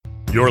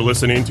You're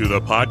listening to the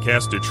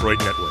Podcast Detroit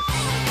Network.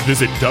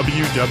 Visit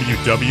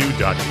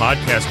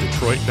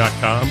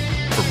www.podcastdetroit.com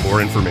for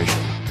more information.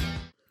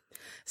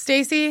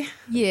 Stacey?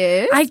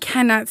 Yes? I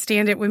cannot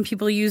stand it when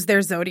people use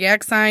their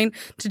zodiac sign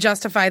to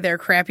justify their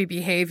crappy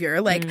behavior.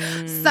 Like,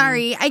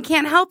 sorry, I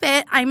can't help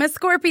it. I'm a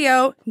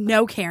Scorpio.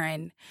 No,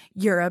 Karen.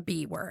 You're a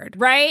B word.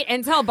 Right?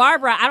 And tell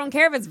Barbara, I don't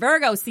care if it's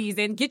Virgo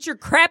season. Get your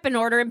crap in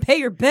order and pay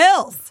your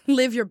bills.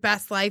 Live your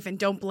best life and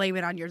don't blame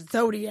it on your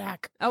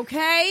zodiac.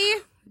 Okay?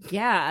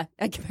 Yeah.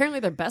 Apparently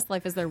their best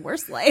life is their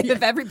worst life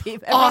if everyone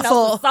Awful.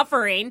 else is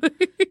suffering. Dang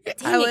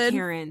Ellen, it,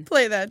 Karen.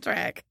 play that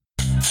track.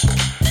 I'm single.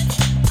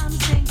 I'm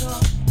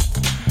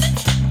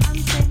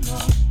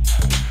single.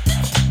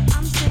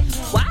 I'm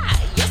single. Why?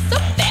 You're so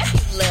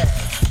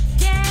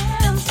fabulous. Yeah,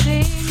 I'm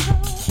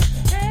single.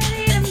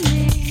 Ready to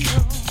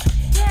mingle.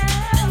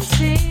 Yeah, I'm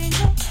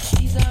single.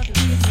 These are the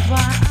reasons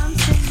why I'm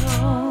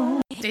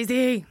single.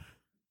 Stacey,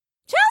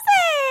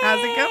 Chelsea!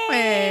 how's it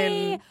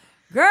going?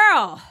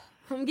 Girl,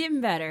 I'm getting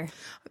better.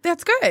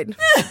 That's good.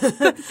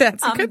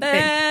 That's a I'm good thing.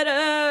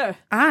 better.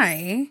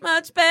 I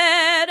Much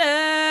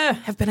better.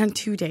 have been on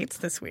 2 dates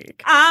this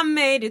week. I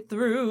made it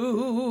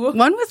through.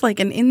 One was like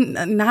a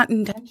not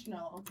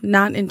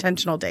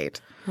intentional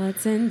date.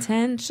 What's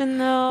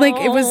intentional? Like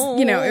it was,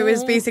 it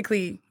was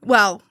basically,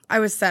 well, I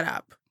was set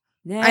up.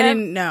 I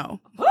didn't know.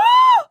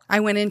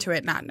 I went into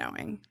it not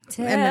knowing.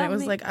 And then it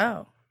was like,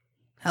 oh,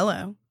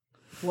 hello.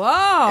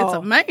 Whoa. It's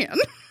a man.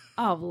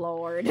 Oh,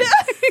 Lord.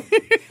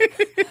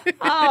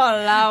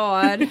 Oh,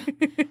 Lord.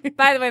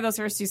 By the way, those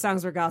first 2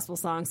 songs were gospel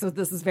songs, so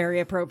this is very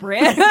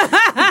appropriate.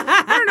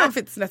 I don't know if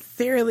it's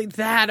necessarily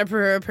that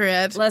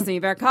appropriate. Listen,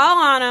 you better call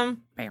on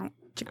him.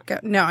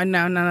 No,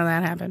 none of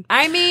that happened.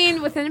 I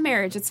mean, within a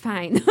marriage, it's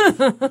fine.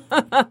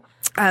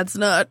 That's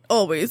not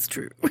always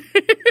true.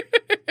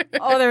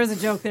 Oh, there was a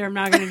joke there. I'm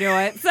not going to do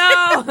it.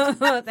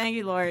 So, thank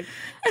you, Lord.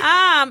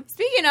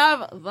 Speaking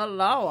of the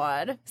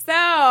Lord,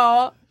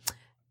 so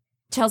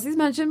Chelsea's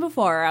mentioned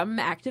before, I'm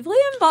actively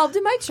involved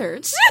in my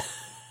church.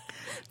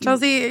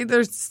 Chelsea,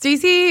 there's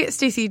Stacey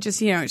just,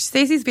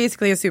 Stacey's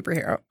basically a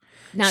superhero.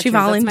 Not She true. That's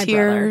my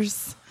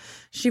volunteers.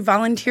 She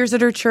volunteers at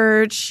her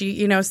church.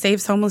 She,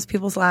 saves homeless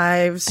people's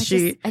lives.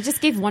 I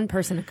just gave one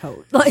person a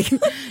coat. Like,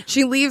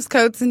 She leaves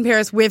coats in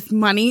Paris with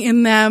money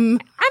in them.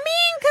 I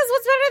mean, because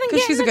what's better than Because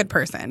getting she's a good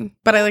person.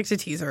 But I like to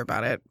tease her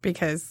about it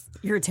because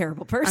You're a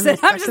terrible person.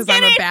 I'm just a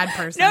kidding. bad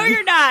person. No,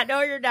 you're not.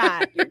 No, you're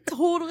not. You're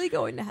totally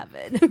going to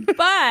heaven.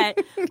 But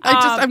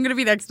I'm going to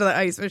be next to the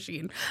ice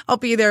machine. I'll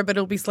be there, but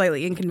it'll be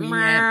slightly inconvenient.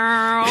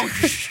 How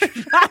much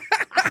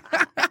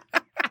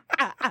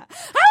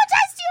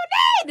ice do you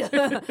need?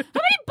 How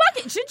many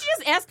buckets? Shouldn't you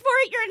just ask for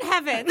it? You're in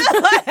heaven.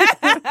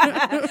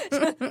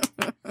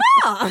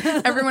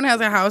 Everyone has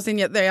a house, and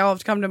yet they all have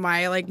to come to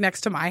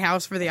next to my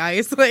house for the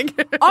ice. Like,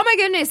 Oh my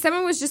goodness.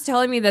 Someone was just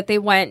telling me that they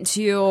went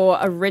to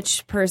a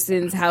rich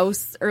person's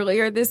house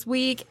earlier this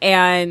week.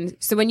 And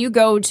so when you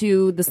go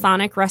to the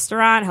Sonic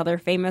restaurant, how they're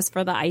famous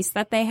for the ice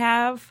that they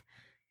have,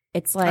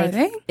 it's like, Are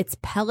they? it's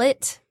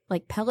pellet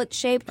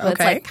shaped, but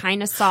Okay. it's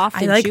kind of soft.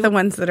 I and like chewy. the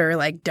ones that are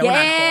like donut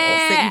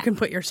holes that you can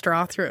put your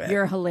straw through it.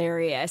 You're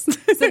hilarious.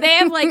 So they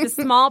have the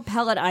small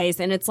pellet ice,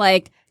 and it's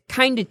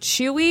kind of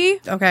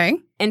chewy. Okay.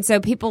 And so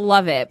people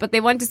love it. But they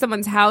went to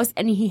someone's house,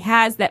 and he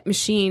has that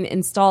machine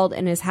installed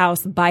in his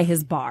house by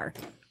his bar.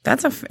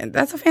 That's a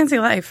fancy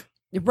life.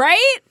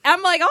 Right?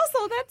 I'm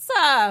also, that's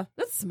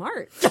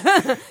smart.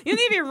 You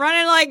need to be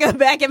running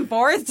back and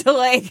forth to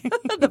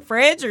the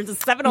fridge or to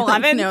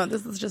 7-Eleven. No,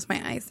 this is just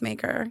my ice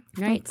maker.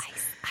 Right.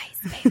 Ice,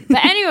 baby.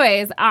 But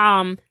anyways, so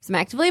I'm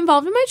actively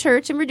involved in my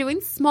church, and we're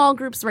doing small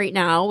groups right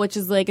now, which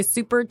is a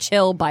super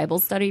chill Bible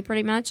study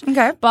pretty much.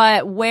 Okay.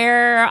 But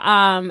where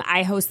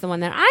I host the one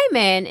that I'm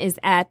in is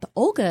at the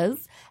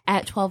Olga's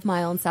at 12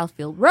 Mile and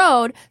Southfield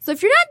Road. So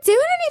if you're not doing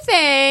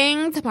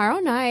anything tomorrow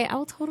night, I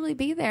will totally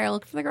be there.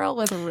 Look for the girl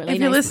with really If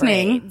you're nice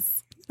listening,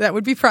 braids. that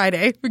would be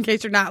Friday, in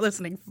case you're not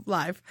listening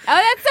live.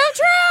 Oh, that's so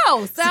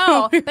true.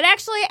 So, but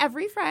actually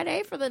every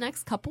Friday for the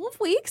next couple of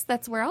weeks,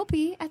 that's where I'll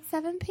be at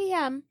 7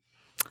 p.m.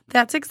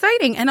 That's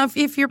exciting. And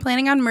if you're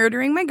planning on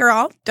murdering my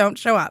girl, don't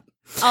show up.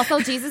 Also,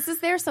 Jesus is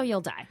there, so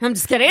you'll die. I'm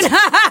just kidding.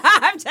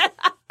 I'm just...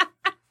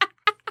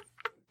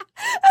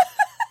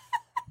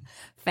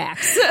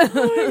 Facts. Oh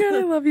my God,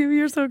 I love you.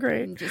 You're so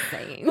great. I'm just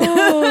saying.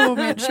 Oh,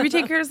 man. Should we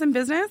take care of some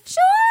business?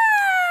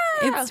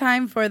 Sure. It's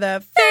time for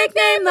the fake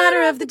name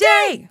letter of the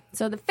day.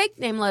 So the fake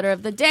name letter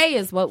of the day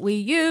is what we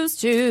use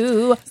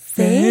to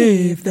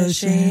Save the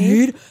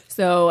shade.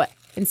 So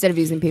instead of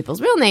using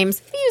people's real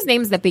names, we use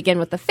names that begin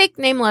with the fake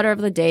name letter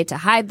of the day to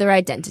hide their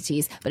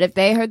identities. But if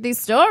they heard these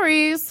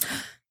stories,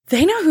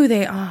 They know who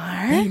they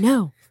are. they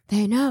know.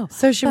 They know.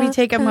 So should we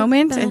take a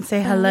moment and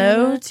say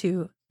hello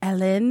to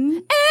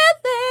Ellen?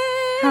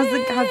 How's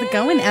it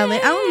going, Ellen?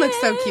 Ellen looks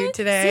so cute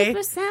today.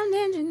 Super sound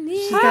engineer.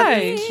 She's got Hi.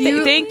 this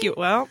cute, Thank you.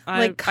 Well,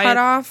 cut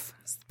off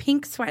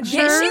pink sweatshirt.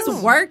 Yeah, she's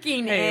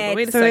working Hey, it. but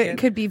wait a so second. it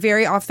could be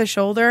very off the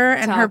shoulder,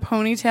 and her Top.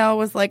 ponytail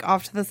was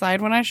off to the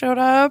side when I showed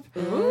up.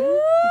 Ooh.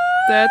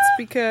 That's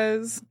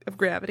because of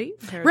gravity.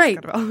 Hair's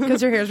Right, cut off.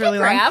 because her hair's really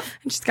long. Grab.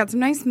 And she's got some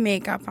nice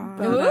makeup on.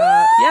 But, Ooh,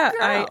 yeah,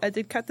 girl. I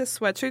did cut this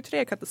sweatshirt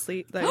today. I cut the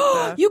sleeve. Like,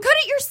 You cut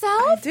it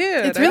yourself?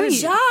 dude, It's I really-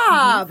 did.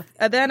 Job.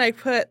 And then I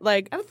put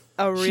like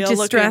a real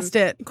distressed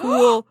looking it.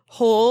 cool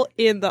hole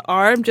in the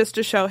arm just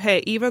to show,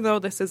 hey, even though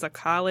this is a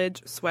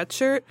college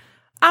sweatshirt,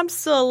 I'm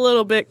still a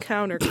little bit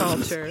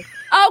counterculture Okay.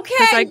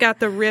 because I got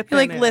the rip. You're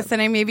like, in it. listen,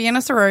 I may be in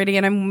a sorority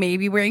and I'm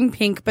maybe wearing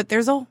pink, but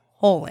there's a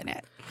hole in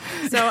it.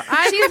 So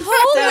I She's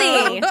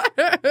holy.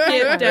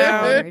 get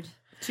down Word.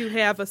 to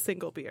have a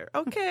single beer.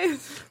 Okay.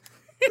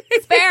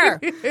 Fair.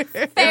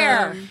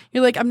 Fair.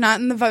 You're like, I'm not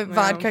in the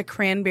vodka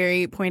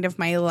cranberry point of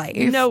my life.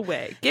 No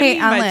way. Give Hey, me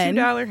my Ellen.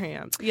 $2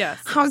 hands. Yes,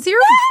 How's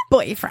your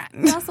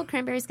boyfriend? Also,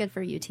 cranberry's good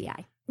for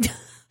UTI.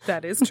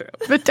 that is true.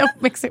 But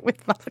don't mix it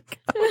with vodka.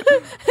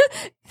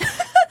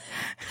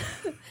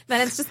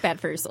 Then it's just bad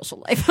for your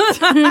social life.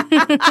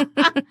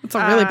 It's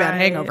a really bad I-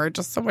 hangover.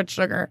 Just so much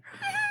sugar.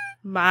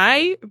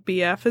 My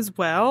BF as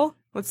well.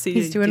 Let's see.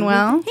 He's doing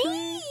well.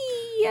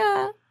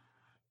 Yeah.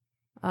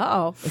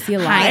 Uh-oh. Is he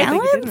Hi, alive?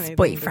 think he did Ellen's anything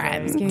boyfriend. I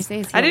was gonna say,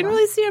 is he I didn't alive?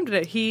 really see him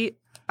today. He,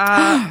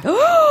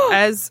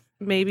 as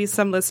maybe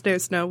some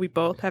listeners know, we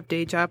both have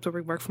day jobs where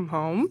we work from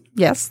home.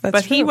 Yes, that's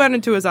But true. he went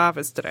into his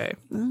office today.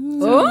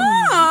 Oh.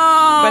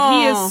 But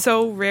he is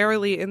so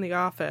rarely in the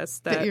office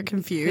that you're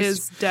confused.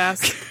 his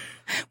desk.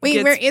 Wait,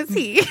 gets- where is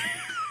he?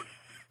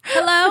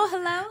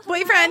 Hello?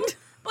 Boyfriend.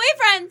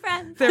 Boyfriend,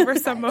 friend. There were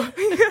some moments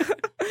like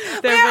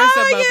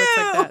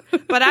that.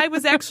 But I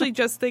was actually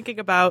just thinking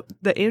about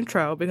the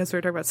intro because we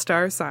were talking about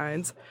star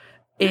signs.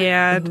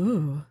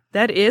 And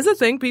that is a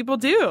thing people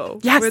do.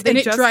 Yes, where they and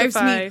it drives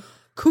justify- me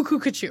cuckoo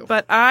cuckoo.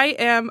 But I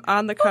am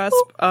on the cusp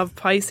of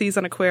Pisces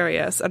and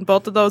Aquarius, and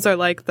both of those are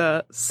like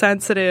the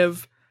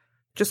sensitive,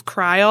 just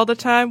cry all the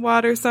time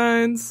water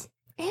signs.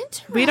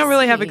 Interesting. We don't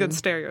really have a good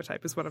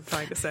stereotype, is what I'm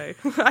trying to say.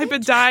 I've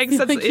been dying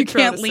since Like the you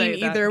intro can't to lean say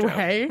that either joke.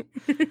 way.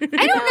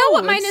 I don't know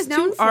what mine It's is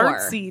known too for.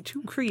 artsy,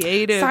 too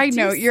creative. Side too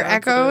note, your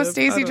echo, sensitive. I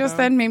Stacey, don't just know.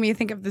 then made me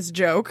think of this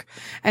joke.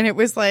 And it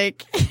was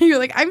like, you're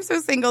like, I'm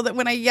so single that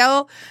when I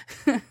yell,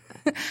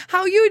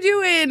 how you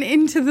doing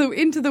into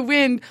the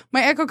wind,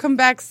 my echo comes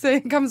back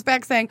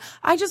saying,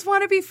 I just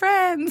want to be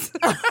friends.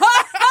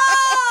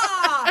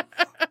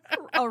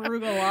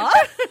 Arugula.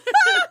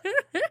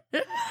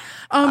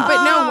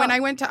 But no, when I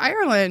went to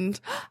Ireland,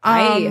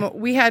 Aye.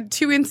 we had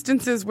two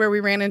instances where we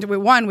ran into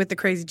it. One with the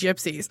crazy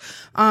gypsies,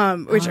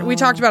 which we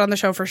talked about on the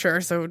show for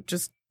sure. So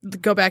just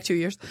go back 2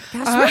 years.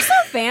 Gosh, we're so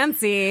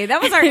fancy.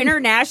 That was our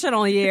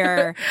international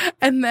year.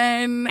 And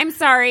then I'm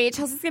sorry.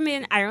 Chelsea's going to be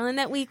in Ireland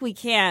that week. We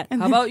can't.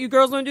 How about you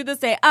girls want to do this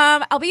day?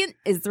 I'll be in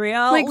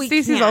Israel. like We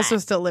Stacey's can't. also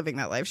still living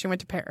that life. She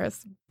went to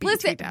Paris.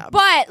 Listen, BT tab.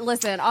 but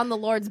listen, on the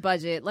Lord's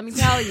budget, let me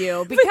tell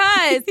you,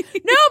 because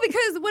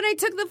when I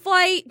took the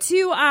flight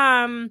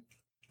to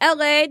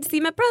LA to see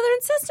my brother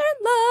and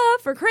sister-in-law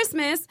for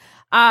Christmas,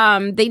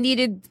 they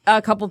needed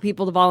a couple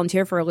people to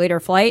volunteer for a later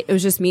flight. It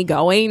was just me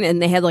going,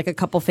 and they had like a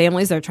couple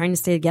families that were trying to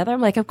stay together. I'm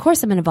like, of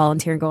course I'm going to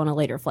volunteer and go on a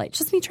later flight. It's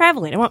just me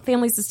traveling. I want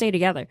families to stay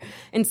together.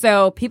 And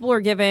so people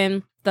were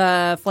given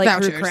the flight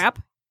crew Vouchers. crap.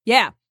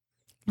 Yeah.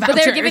 But they're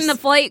Vouchers. giving the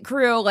flight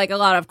crew like a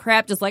lot of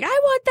crap, just like, I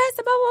want this,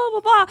 blah, blah,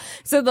 blah, blah.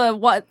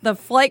 So the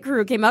flight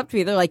crew came up to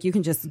me. They're like, you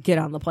can just get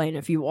on the plane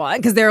if you want.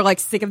 Because they're like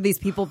sick of these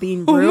people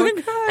being rude. Oh my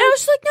And God. I was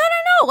just like,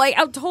 no. Like,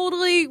 I'll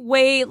totally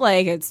wait.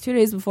 Like, it's 2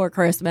 days before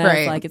Christmas.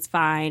 Right. Like, it's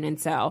fine. And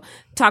so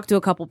talked to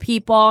a couple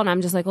people, and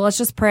I'm just like, well, let's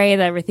just pray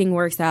that everything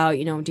works out.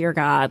 You know, dear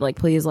God, like,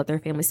 please let their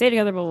family stay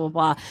together, blah, blah,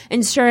 blah.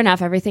 And sure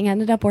enough, everything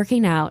ended up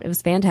working out. It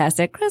was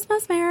fantastic.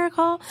 Christmas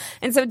miracle.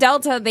 And so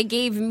Delta, they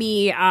gave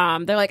me,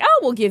 they're like, oh,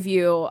 we'll give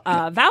you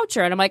a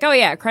voucher. And I'm like, oh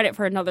yeah, credit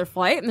for another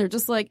flight. And they're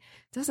just like,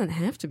 it doesn't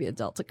have to be a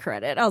Delta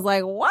credit. I was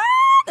like, what?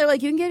 They're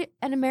like, you can get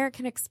an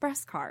American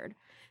Express card.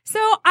 So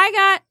I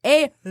got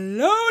a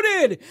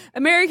loaded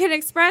American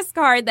Express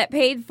card that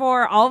paid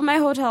for all of my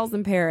hotels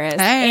in Paris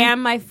Hey.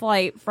 and my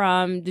flight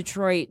from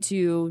Detroit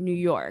to New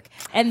York.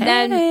 And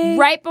then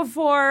right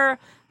before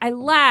I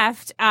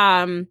left,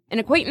 an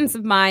acquaintance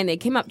of mine, they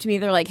came up to me.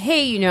 They're like,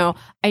 hey, you know,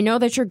 I know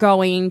that you're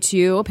going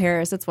to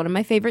Paris. It's one of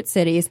my favorite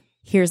cities.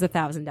 Here's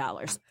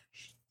 $1,000.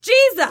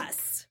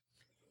 Jesus!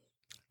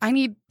 I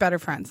need better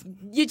friends.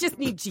 You just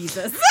need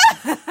Jesus.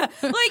 Like,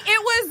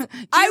 it was...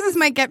 Jesus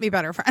might get me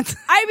better friends.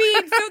 I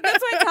mean, so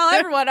that's what I tell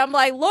everyone. I'm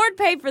like, Lord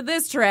paid for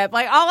this trip.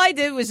 Like, all I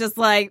did was just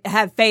like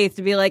have faith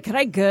to be like, could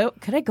I go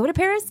to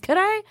Paris? Could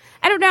I?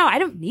 I don't know. I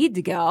don't need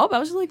to go. But I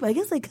was just like, I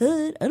guess I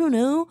could. I don't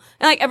know.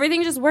 And like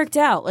everything just worked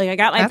out. Like I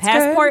got my That's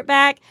passport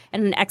back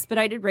and an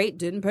expedited rate.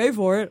 Didn't pay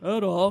for it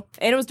at all.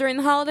 And it was during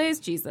the holidays.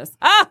 Jesus.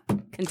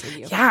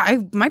 Continue. Yeah,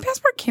 my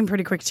passport came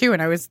pretty quick too,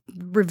 and I was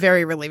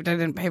very relieved. I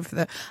didn't pay for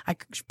the. I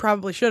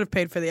probably should have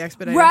paid for the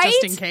expedited Right?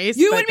 just in case.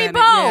 You but and me then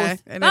both. I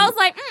But I didn't. was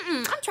like,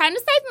 I'm trying to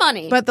save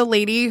money. But the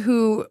lady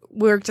who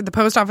worked at the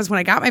post office when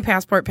I got my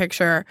passport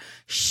picture,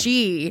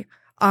 she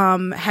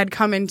had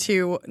come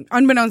into,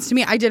 unbeknownst to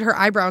me, I did her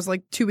eyebrows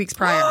like 2 weeks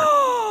prior.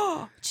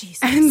 Jesus.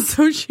 And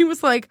so she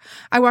was like,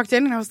 I walked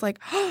in and I was like,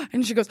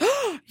 and she goes,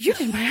 you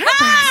did my eyebrows.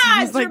 Ah,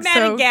 I was like,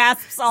 dramatic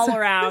gasps all It was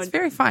around.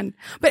 very fun.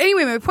 But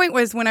anyway, my point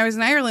was when I was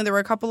in Ireland, there were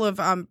a couple of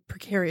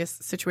precarious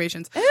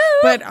situations. Ooh.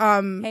 But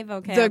Hey,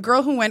 vocab. the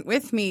girl who went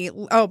with me,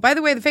 oh, by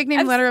the way, the fake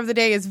name letter of the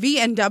day is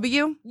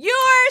VNW.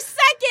 Your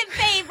second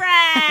favorite.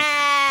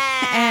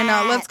 And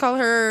let's call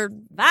her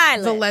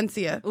Violet.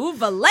 Valencia. Ooh,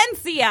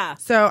 Valencia.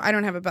 So I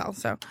don't have a bell.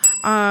 So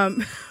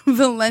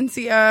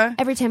Valencia.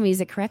 Every time we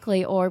use it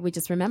correctly or we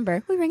just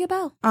remember, we ring a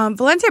bell.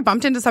 Valencia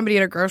bumped into somebody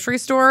at a grocery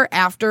store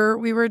after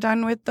we were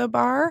done with the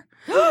bar.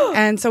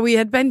 And so we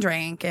had been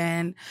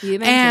drinking. You've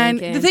been And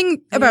drinking. the thing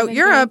You've about been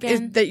Europe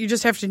drinking. is that you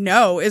just have to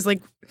know is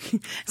like,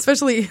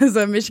 especially as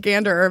a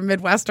Michigander or a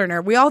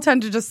Midwesterner, we all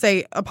tend to just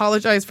say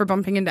apologize for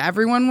bumping into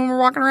everyone when we're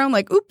walking around.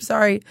 Like, oops,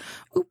 sorry.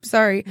 Oops,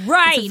 sorry.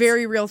 Right. It's a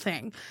very real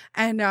thing.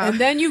 And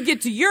then you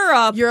get to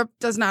Europe. Europe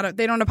does not,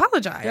 they don't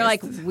apologize. They're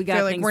like, we got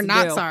They're like, things we're to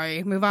not do."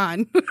 sorry. Move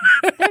on.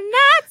 They're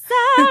not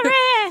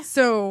sorry.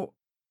 So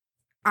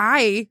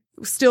I,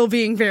 still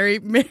being very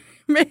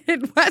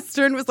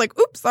Midwestern, was like,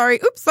 oops, sorry.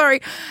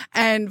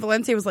 And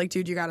Valencia was like,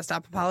 dude, you got to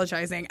stop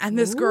apologizing. And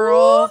this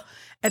girl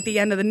at the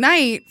end of the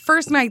night,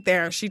 first night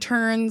there, she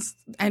turns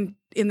and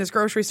in this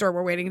grocery store,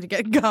 we're waiting to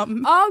get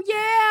gum. Oh,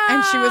 yeah.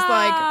 And she was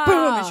like,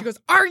 boom. And she goes,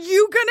 are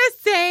you going to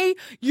say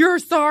you're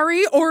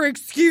sorry or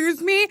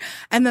excuse me?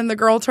 And then the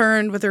girl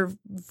turned with her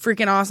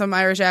freaking awesome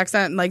Irish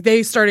accent and like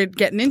they started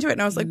getting into it.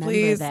 And I was like,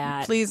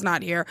 Remember please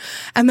not here.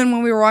 And then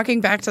when we were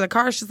walking back to the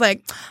car, she's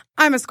like,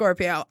 I'm a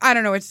Scorpio. I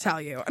don't know what to tell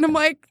you. And I'm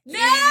like, No!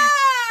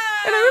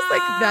 And I was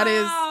like,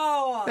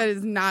 that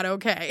is not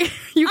okay.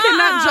 You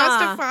cannot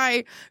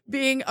justify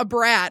being a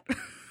brat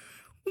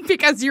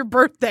because your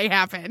birthday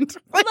happened.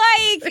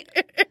 Like,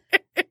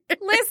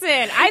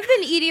 listen, I've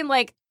been eating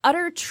like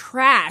utter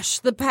trash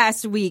the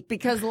past week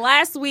because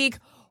last week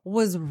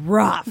was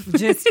rough,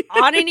 just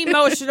on an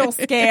emotional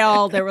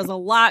scale. There was a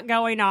lot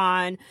going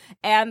on.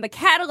 And the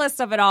catalyst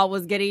of it all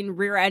was getting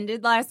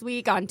rear-ended last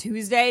week on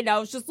Tuesday. And I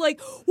was just like,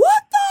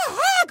 what the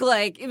heck?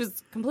 Like, it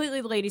was completely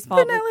the lady's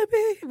fault. Penelope.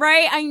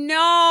 Right, I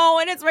know.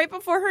 And it's right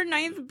before her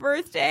 9th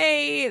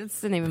birthday.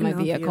 It's the name of my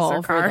Penelope is vehicle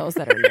her for car. those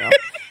that are new.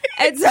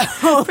 And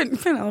so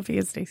Penelope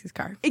is Stacey's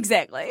car.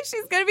 exactly.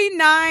 She's gonna be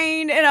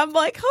 9, and I'm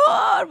like,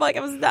 I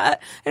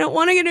don't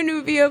want to get a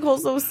new vehicle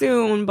so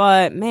soon,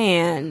 but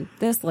man,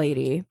 this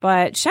lady.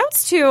 But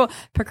shouts to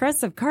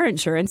Progressive Car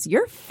Insurance.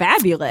 You're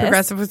fabulous.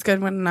 Progressive was good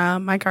when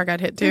my car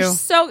got hit too.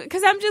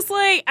 Because I'm just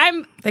like,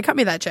 They cut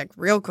me that check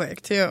real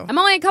quick too. I'm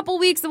only a couple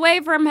weeks away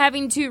from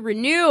having to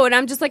renew, and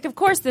I'm just like, of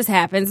course this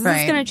happens. Is this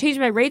Right. going to change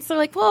my rates? They're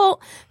like,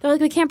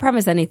 we can't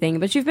promise anything,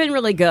 but you've been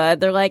really good.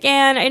 They're like,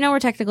 and I know we're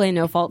technically a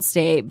no-fault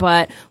state,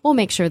 but we'll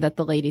make sure that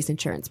the lady's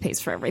insurance pays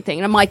for everything.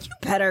 And I'm like, you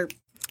better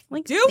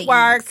do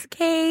work.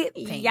 Kate.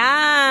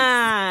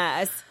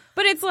 Yes.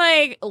 But it's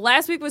like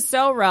last week was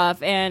so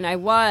rough, and I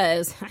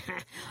was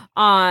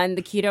on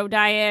the keto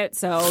diet,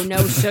 so no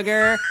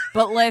sugar.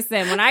 But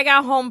listen, when I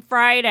got home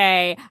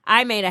Friday,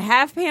 I made a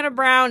half pan of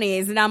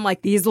brownies, and I'm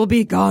like, these will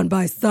be gone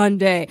by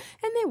Sunday.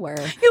 And they were.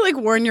 You like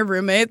warn your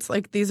roommates,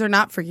 like these are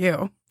not for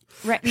you.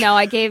 Right. No,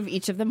 I gave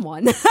each of them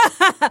one.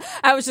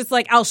 I was just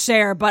like, I'll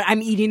share, but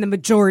I'm eating the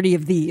majority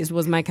of these,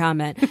 was my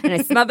comment. And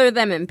I smothered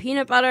them in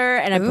peanut butter,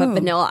 and I put Ooh.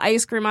 vanilla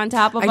ice cream on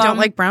top of I them. don't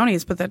like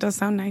brownies, but that does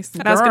sound nice.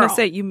 And I was going to Girl.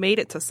 say, you made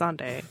it to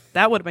Sunday.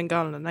 That would have been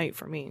gone in a night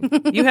for me.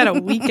 You had a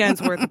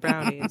weekend's worth of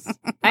brownies.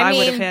 I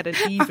would have mean, had an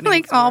I'm evening.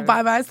 like all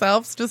by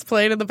myself, just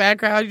playing in the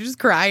background. You just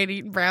crying,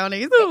 eating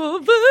brownies.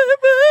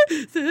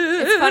 It's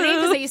funny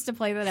because I used to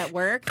play that at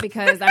work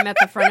because I'm at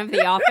the front of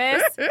the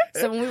office.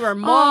 So when we were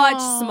much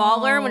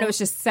smaller, when it was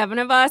just 7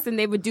 of us, and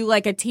they would do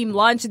like a team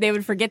lunch, and they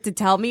would forget to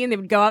tell me, and they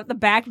would go out the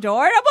back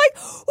door, and I'm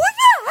like, what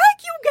the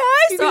heck, you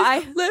guys?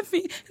 So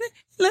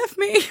left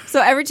me.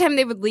 So every time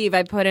they would leave,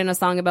 I put in a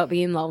song about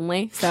being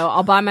lonely. So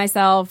All By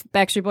Myself,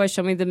 Backstreet Boys,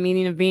 Show Me the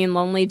Meaning of Being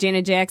Lonely,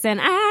 Janet Jackson,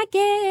 I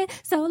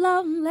get so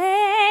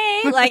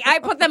lonely. Like, I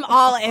put them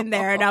all in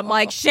there, and I'm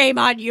like, shame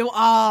on you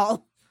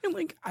all. I'm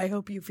like, I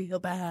hope you feel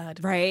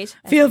bad. Right?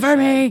 Feel for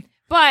me.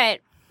 But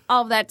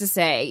all of that to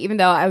say, even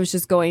though I was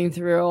just going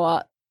through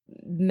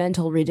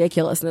mental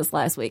ridiculousness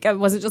last week, I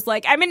wasn't just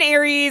like, I'm an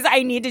Aries,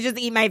 I need to just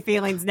eat my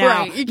feelings now.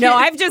 Right, you No,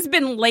 can't- I've just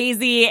been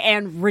lazy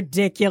and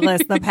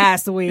ridiculous the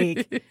past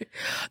week.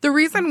 The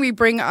reason we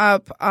bring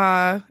up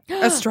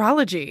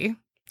astrology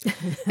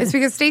is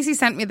because Stacey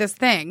sent me this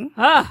thing,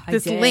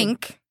 this I did.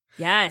 link.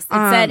 Yes, it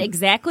said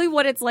exactly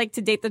what it's like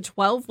to date the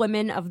 12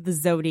 women of the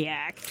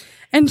Zodiac.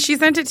 And she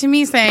sent it to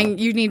me saying,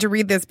 you need to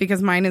read this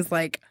because mine is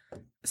like,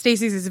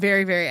 Stacey's is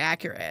very, very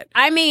accurate.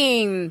 I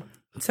mean,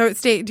 So,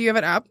 do you have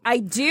it up? I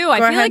do. I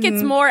Go feel like ahead it's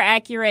and- more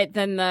accurate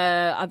than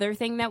the other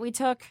thing that we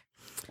took.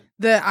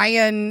 The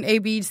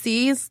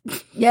INABCs?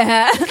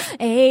 Yeah.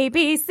 A,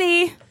 B,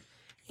 C.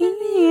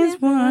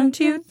 Is 1,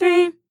 2,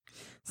 3.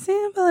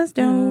 Simple as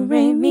do,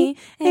 re, mi,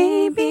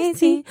 A, B,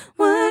 C.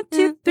 1,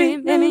 2, 3.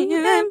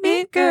 Let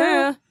me,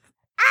 girl.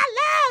 I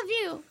love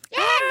you.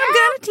 I'm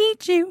gonna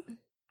teach you.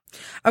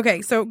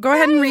 Okay, so go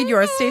ahead and read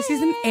yours.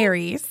 Stacey's an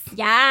Aries.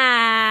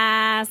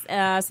 Yes.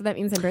 So that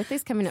means my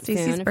birthday's coming up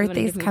Stacey's soon. if you wanna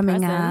birthday's give me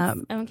coming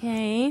presents.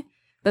 Okay.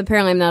 But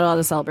apparently I'm not allowed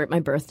to celebrate my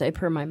birthday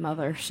per my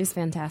mother. She's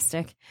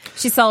fantastic.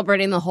 She's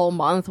celebrating the whole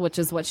month, which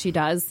is what she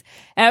does.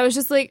 And I was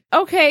just like,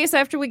 okay, so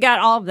after we got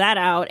all of that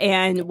out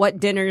and what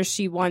dinners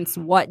she wants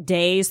what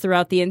days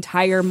throughout the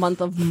entire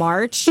month of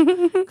March,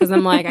 because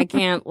I'm like, I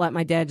can't let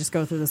my dad just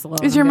go through this alone.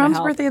 Is I'm your gonna mom's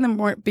help. birthday in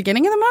the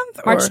beginning of the month?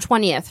 Or? March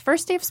 20th,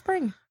 first day of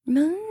spring.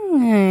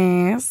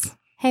 Nice.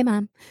 Hey,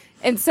 Mom.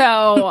 And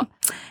so...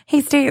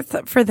 Hey, Stace,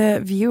 for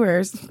the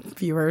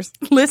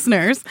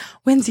listeners,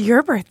 when's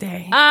your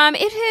birthday?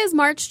 It is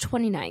March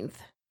 29th.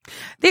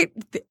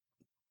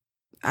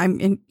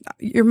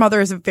 Your mother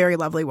is a very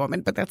lovely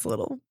woman, but that's a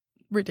little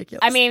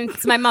ridiculous. I mean,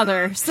 it's my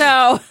mother.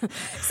 So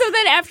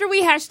then after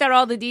we hashed out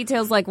all the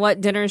details, like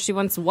what dinner she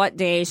wants what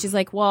day, she's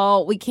like,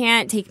 well, we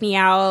can't take me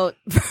out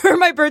for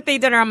my birthday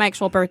dinner on my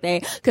actual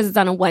birthday because it's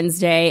on a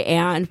Wednesday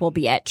and we'll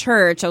be at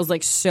church. I was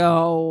like,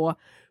 so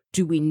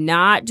do we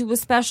not do a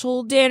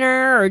special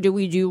dinner or do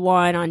we do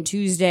one on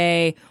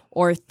Tuesday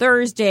or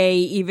Thursday,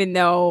 even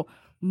though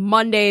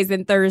Mondays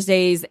and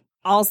Thursdays,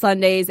 all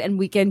Sundays and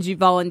weekends you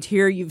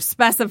volunteer, you've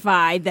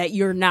specified that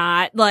you're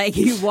not, like,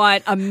 you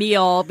want a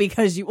meal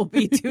because you will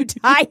be too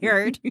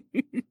tired.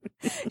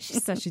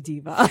 She's such a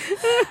diva.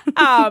 So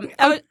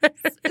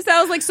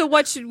I was like, so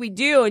what should we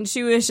do? And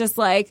she was just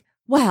like,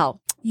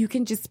 well, you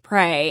can just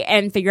pray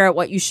and figure out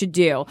what you should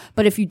do.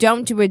 But if you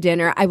don't do a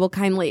dinner, I will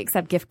kindly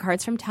accept gift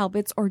cards from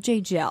Talbot's or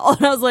JGL.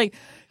 And I was like,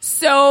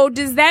 so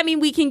does that mean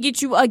we can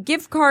get you a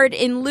gift card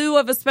in lieu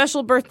of a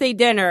special birthday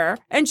dinner?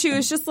 And she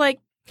was just like,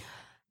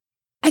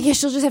 I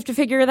guess you'll just have to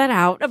figure that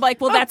out. I'm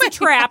like, well, that's a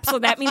trap. So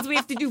that means we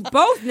have to do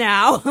both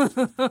now.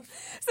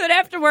 So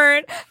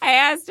afterward, I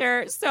asked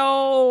her,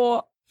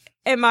 so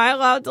am I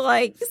allowed to,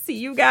 like, see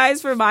you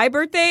guys for my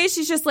birthday?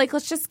 She's just like,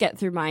 let's just get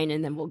through mine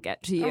and then we'll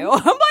get to you.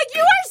 I'm like,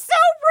 you are so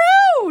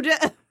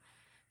rude.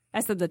 I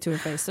said that to her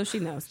face, so she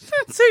knows.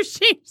 So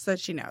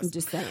she knows. I'm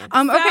just saying.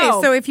 Okay,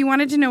 so if you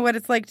wanted to know what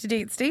it's like to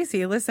date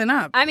Stacey, listen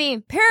up. I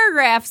mean,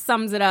 paragraph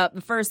sums it up.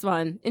 The first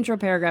one, intro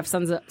paragraph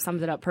sums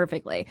it up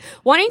perfectly.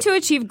 Wanting to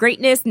achieve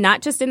greatness,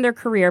 not just in their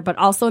career, but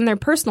also in their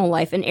personal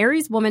life, an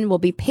Aries woman will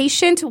be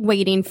patient,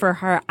 waiting for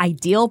her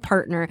ideal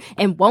partner,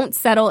 and won't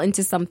settle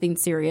into something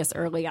serious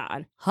early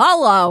on.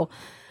 Hello.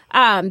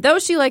 Though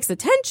she likes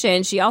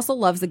attention, she also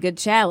loves a good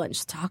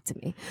challenge. Talk to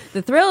me.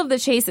 The thrill of the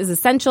chase is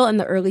essential in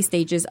the early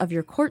stages of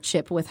your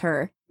courtship with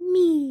her.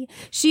 Me.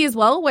 She is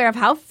well aware of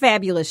how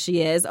fabulous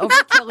she is.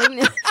 Overkilling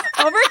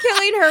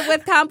her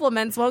with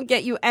compliments won't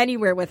get you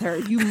anywhere with her.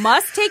 You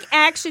must take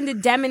action to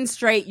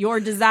demonstrate your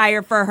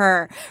desire for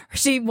her.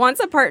 She wants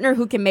a partner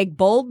who can make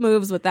bold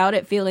moves without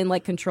it feeling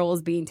like control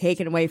is being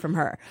taken away from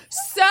her.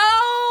 So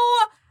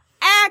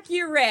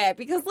accurate.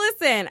 Because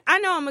listen, I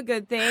know I'm a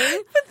good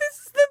thing. But this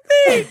is the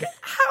thing.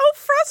 How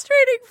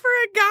frustrating for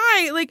a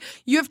guy. Like,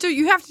 you have to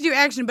do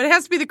action, but it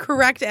has to be the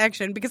correct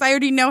action because I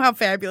already know how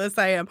fabulous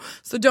I am.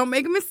 So don't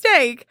make a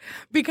mistake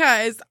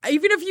because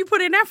even if you put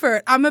in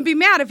effort, I'm going to be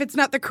mad if it's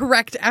not the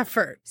correct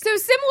effort. So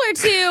similar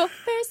to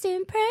first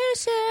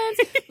impressions.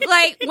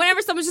 Like,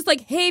 whenever someone's just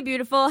like, hey,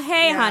 beautiful.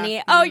 Hey,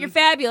 honey. Oh, you're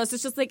fabulous.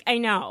 It's just like, I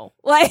know.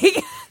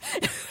 Like...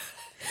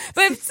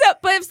 But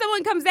if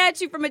someone comes at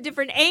you from a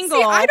different angle,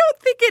 See, I don't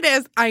think it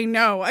is. I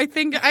know. I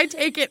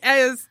take it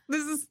as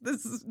this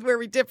is where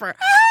we differ.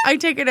 I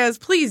take it as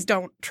please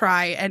don't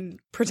try and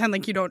pretend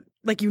like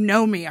you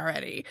know me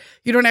already.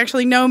 You don't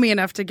actually know me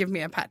enough to give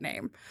me a pet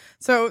name.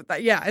 So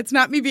yeah, it's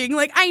not me being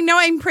like I know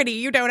I'm pretty.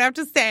 You don't have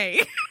to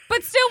say.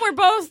 But still, we're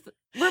both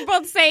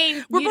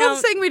saying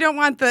saying we don't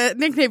want the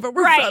nickname, but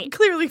we're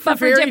clearly for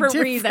very different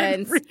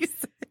reasons.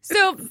 reasons.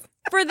 So.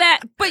 For that,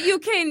 but you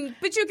can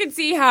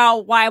see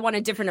why I want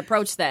a different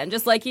approach then.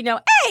 Just like,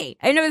 hey,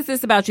 I noticed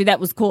this about you. That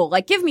was cool.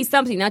 Like, give me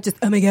something, not just,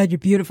 oh my God, you're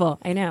beautiful.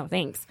 I know.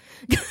 Thanks.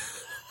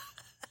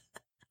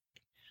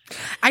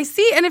 I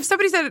see. And if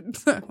somebody said,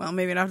 well,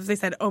 maybe not if they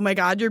said, oh my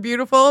God, you're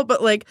beautiful.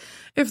 But like,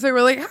 if they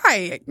were like,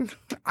 hi,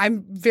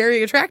 I'm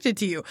very attracted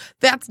to you.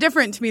 That's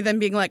different to me than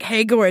being like,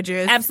 hey,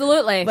 gorgeous.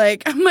 Absolutely.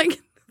 Like, I'm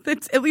like,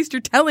 that's at least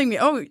you're telling me,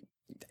 oh,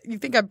 you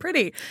think I'm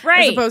pretty.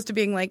 Right. As opposed to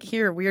being like,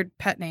 here, weird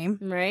pet name.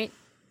 Right.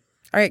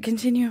 All right,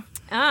 continue.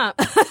 Onward,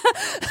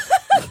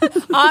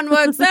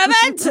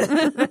 servant.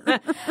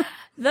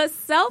 The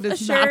self-assured.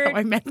 That's not how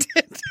I meant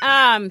it.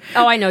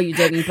 Oh, I know you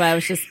didn't, but I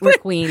was just, we're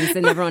queens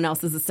and everyone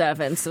else is a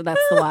servant. So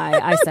that's why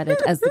I said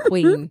it as the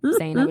queen,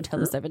 saying I would tell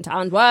the servant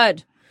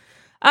onward.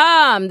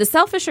 The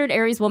self-assured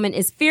Aries woman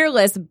is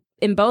fearless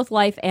in both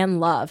life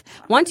and love.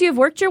 Once you have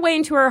worked your way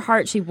into her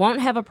heart, she won't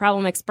have a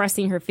problem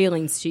expressing her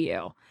feelings to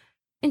you.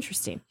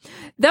 Interesting.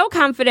 Though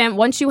confident,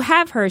 once you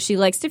have her, she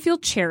likes to feel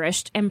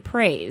cherished and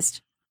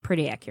praised.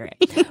 Pretty accurate.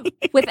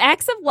 With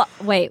acts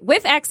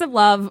of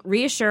love,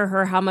 reassure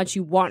her how much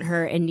you want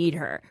her and need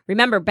her.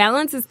 Remember,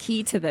 balance is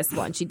key to this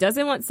one. She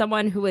doesn't want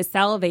someone who is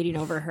salivating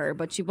over her,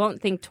 but she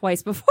won't think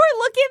twice before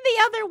looking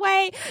the other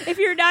way if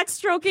you're not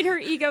stroking her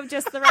ego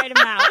just the right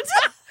amount.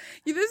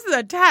 This is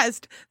a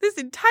test. This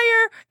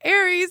entire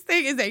Aries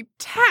thing is a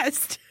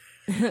test.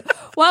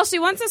 While she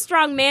wants a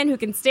strong man who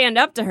can stand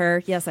up to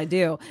her, yes, I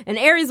do, an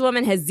Aries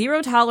woman has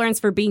zero tolerance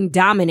for being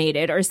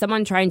dominated or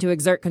someone trying to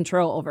exert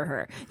control over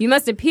her. You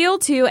must appeal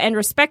to and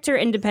respect her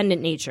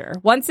independent nature.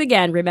 Once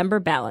again, remember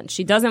balance.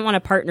 She doesn't want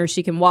a partner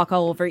she can walk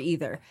all over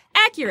either.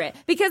 Accurate,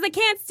 because I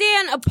can't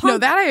stand a punk. No,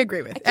 that I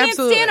agree with. I can't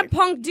Absolutely. stand a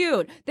punk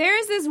dude.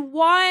 There's this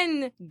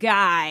one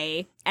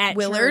guy at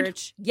Willard?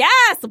 church.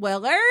 Yes,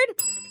 Willard.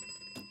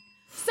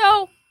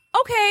 So,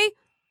 okay,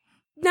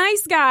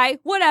 nice guy,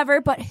 whatever,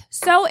 but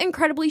so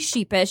incredibly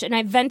sheepish. And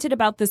I vented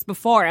about this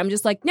before. I'm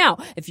just like, no,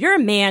 if you're a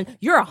man,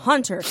 you're a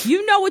hunter.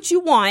 You know what you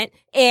want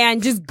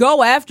and just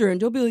go after it. And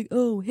don't be like,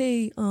 oh,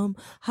 hey,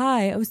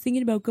 hi, I was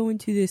thinking about going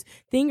to this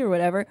thing or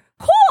whatever.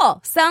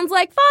 Cool. Sounds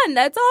like fun.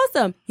 That's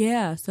awesome.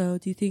 Yeah. So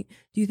do you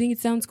think it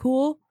sounds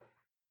cool?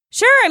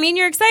 Sure. I mean,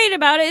 you're excited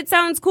about it. It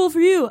sounds cool for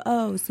you.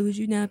 Oh, so would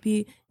you not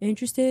be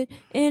interested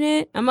in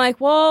it? I'm like,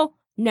 well,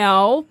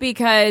 no,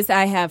 because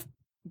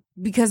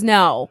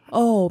no.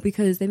 Oh,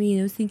 because, I mean,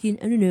 I was thinking,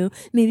 I don't know,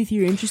 maybe if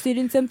you're interested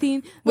in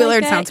something.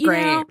 Willard like that, sounds you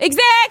great. know?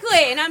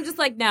 Exactly. And I'm just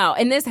like, no.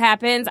 And this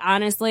happens,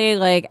 honestly,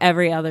 like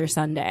every other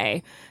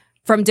Sunday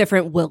from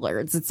different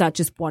Willards. It's not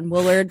just one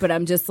Willard, but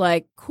I'm just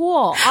like,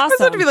 cool, I was about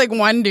to awesome. be like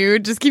one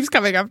dude just keeps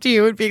coming up to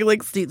you and being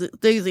like,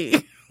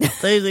 Stacey,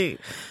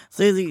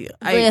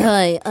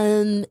 Hi,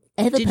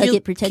 I have a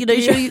pocket protector.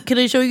 Can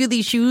I show you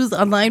these shoes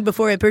online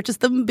before I purchase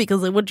them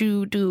because I want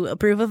you to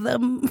approve of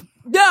them?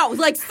 No,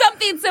 like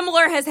something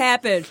similar has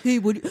happened. Hey,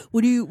 what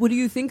do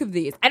you think of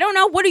these? I don't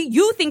know. What do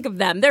you think of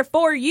them? They're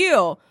for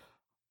you.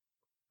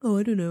 Oh,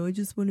 I don't know. I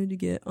just wanted to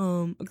get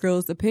a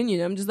girl's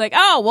opinion. I'm just like,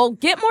 oh, well,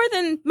 get more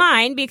than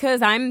mine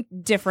because I'm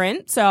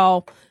different.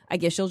 So I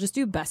guess you'll just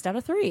do best out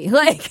of 3.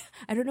 Like,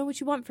 I don't know what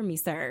you want from me,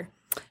 sir.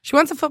 She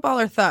wants a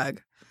footballer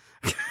thug.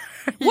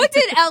 What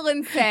did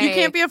Ellen say? You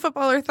can't be a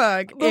footballer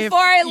thug. Before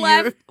I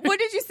left, what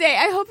did you say?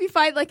 I hope you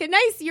find like a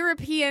nice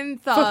European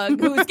thug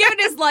who's given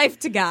his life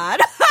to God.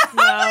 I'm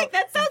like,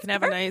 that You sounds can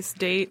have a nice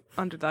date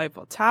under the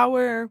Eiffel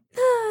Tower,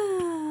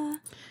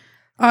 perfect.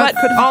 but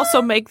could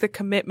also make the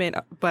commitment,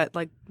 but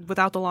like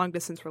without the long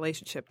distance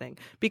relationship thing,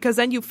 because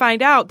then you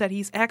find out that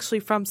he's actually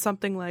from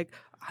something like,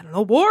 I don't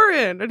know,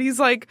 Warren, and he's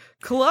like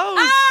close.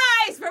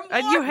 He's from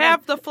And you Warren.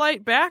 have the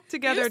flight back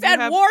together. You and said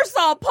have,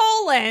 Warsaw,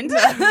 Poland.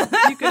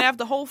 you can have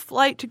the whole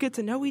flight to get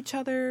to know each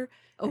other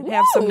and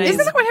have some Ooh. nice.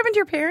 Isn't that what happened to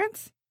your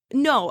parents?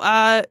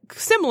 No,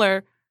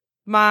 similar.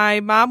 My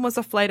mom was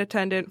a flight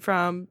attendant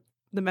from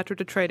the Metro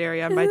Detroit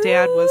area. My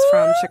dad was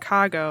from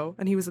Chicago,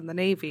 and he was in the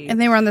Navy.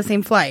 And they were on the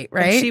same flight, And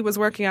right? she was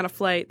working on a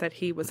flight that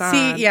he was on.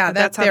 See, yeah, and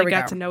that's how there they we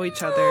got go. to know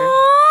each other.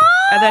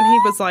 And then he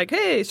was like,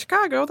 hey,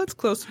 Chicago, that's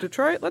close to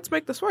Detroit. Let's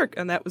make this work.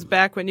 And that was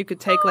back when you could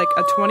take like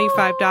a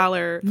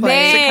 $25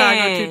 Man.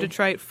 Chicago to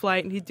Detroit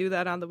flight, and he'd do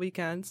that on the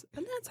weekends.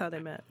 And that's how they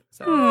met.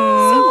 So similar.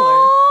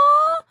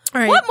 All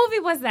right. What movie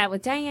was that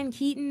with Diane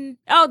Keaton?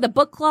 Oh, the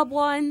book club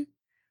one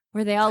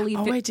where they all leave.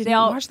 Oh, I they didn't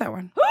all... watch that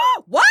one.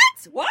 What?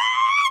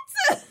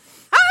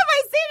 How have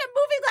I seen a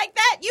movie like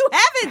that? You I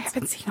haven't.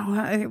 haven't seen a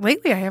lot.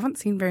 Lately, I haven't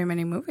seen very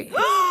many movies.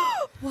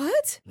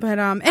 What? But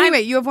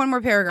anyway, you have one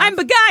more paragraph. I'm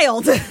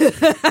beguiled.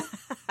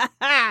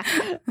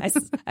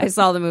 I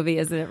saw the movie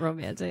Isn't It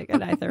Romantic?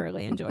 And I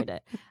thoroughly enjoyed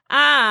it.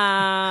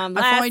 I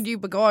Last, find you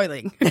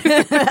beguiling.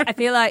 I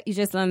feel like you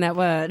just learned that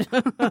word.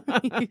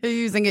 You're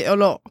using it a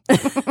lot.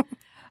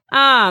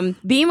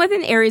 Being with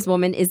an Aries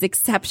woman is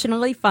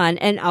exceptionally fun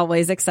and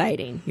always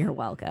exciting. You're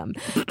welcome.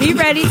 Be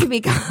ready to be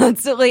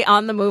constantly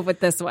on the move with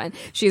this one.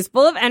 She is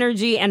full of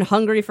energy and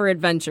hungry for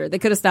adventure. They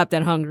could have stopped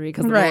at hungry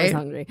because they're always Right.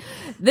 hungry.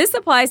 This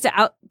applies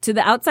to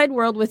the outside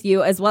world with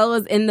you as well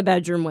as in the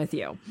bedroom with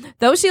you.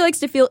 Though she likes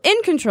to feel in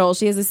control,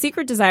 she has a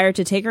secret desire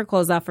to take her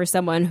clothes off for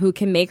someone who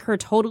can make her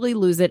totally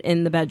lose it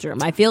in the bedroom.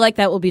 I feel like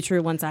that will be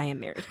true once I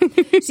am married.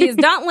 She is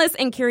dauntless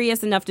and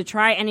curious enough to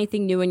try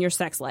anything new in your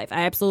sex life.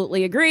 I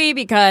absolutely agree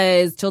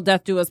because till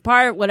death do us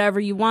part, whatever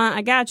you want,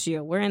 I got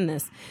you. We're in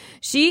this.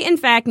 She, in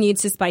fact,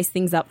 needs to spice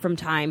things up from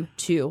time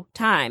to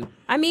time.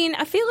 I mean,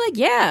 I feel like,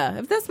 yeah,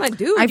 if that's my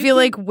dude. I you feel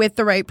can- like with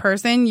the right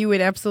person, you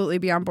would absolutely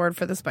be on board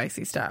for the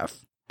spicy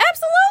stuff.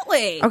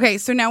 Absolutely. Okay,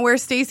 so now where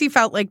Stacey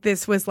felt like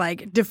this was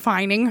like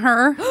defining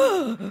her,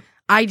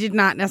 I did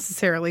not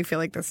necessarily feel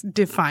like this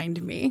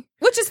defined me.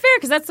 Which is fair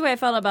because that's the way I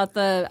felt about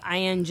the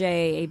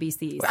INJ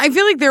ABCs. I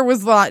feel like there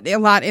was a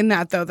lot in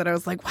that though that I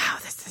was like, wow,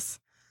 this is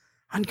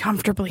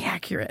uncomfortably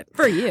accurate.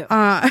 For you.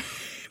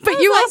 But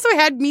you also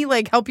had me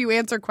like help you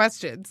answer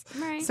questions,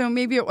 Right. so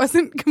maybe it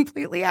wasn't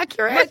completely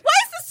accurate. Why is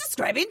this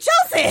describing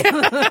Chelsea?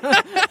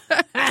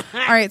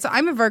 All right, so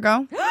I'm a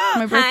Virgo.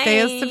 My birthday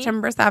Hi. is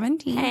September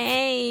 17th.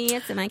 Hey,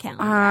 it's in my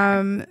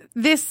calendar.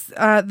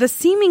 The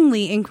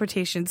seemingly, in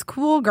quotations,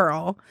 cool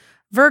girl,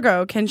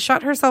 Virgo, can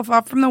shut herself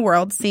off from the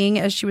world, seeing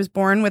as she was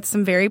born with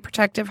some very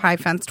protective, high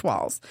fenced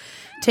walls.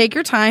 Take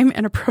your time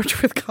and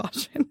approach with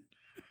caution.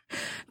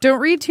 Don't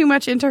read too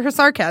much into her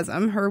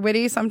sarcasm. Her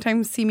witty,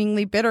 sometimes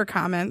seemingly bitter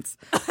comments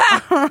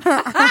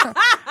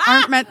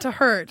aren't meant to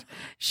hurt.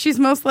 She's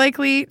most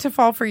likely to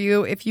fall for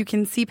you if you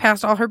can see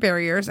past all her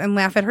barriers and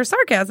laugh at her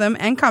sarcasm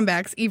and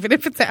comebacks, even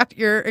if it's at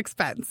your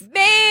expense.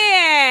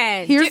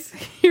 Man!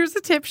 Here's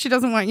a tip she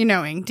doesn't want you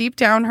knowing. Deep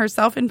down her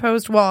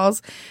self-imposed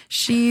walls,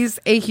 she's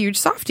a huge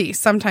softie.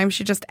 Sometimes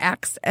she just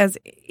acts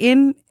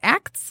in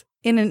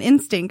an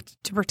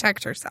instinct to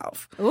protect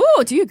herself.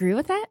 Ooh, do you agree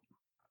with that?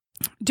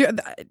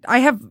 I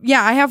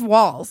have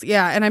walls.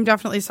 Yeah, and I'm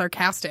definitely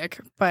sarcastic,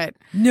 but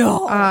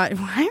No.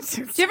 what?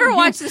 Do you ever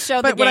watch the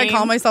show But The would I Game?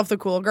 call myself the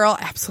cool girl?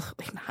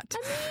 Absolutely not.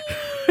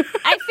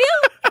 I feel...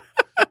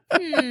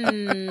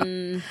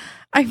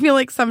 I feel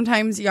like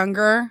sometimes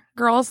younger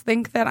girls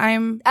think that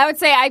I'm. I would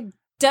say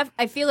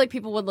I feel like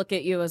people would look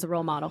at you as a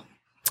role model.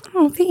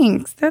 Oh,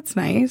 thanks. That's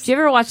nice. Do you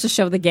ever watch the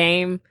show The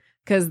Game?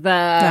 Because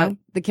the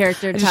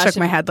character I just Tasha, shook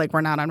my head like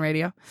we're not on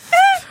radio.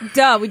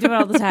 Duh, we do it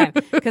all the time.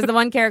 Because the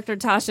one character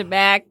Tasha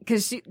Mack,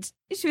 because she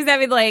was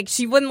having like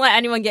she wouldn't let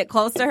anyone get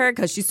close to her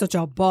because she's such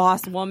a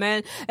boss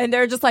woman, and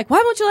they're just like, why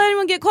won't you let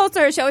anyone get close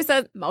to her? She always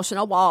says,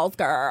 "Emotional walls,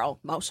 girl,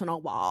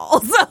 emotional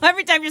walls." So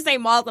every time you're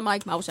saying walls, I'm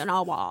like,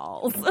 emotional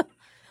walls,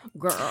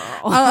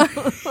 girl.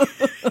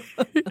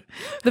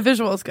 The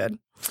visual is good.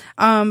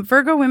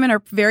 Virgo women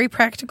are very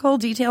practical,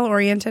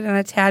 detail-oriented, and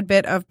a tad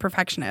bit of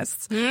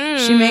perfectionists.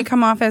 She may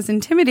come off as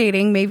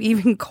intimidating, maybe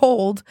even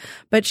cold,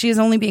 but she is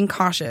only being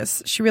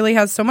cautious. She really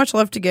has so much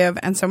love to give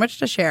and so much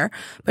to share,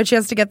 but she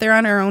has to get there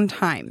on her own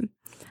time.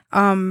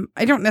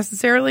 I don't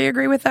necessarily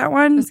agree with that I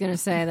one. was gonna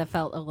say that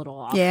felt a little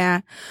off.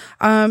 Yeah.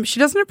 She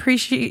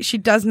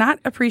does not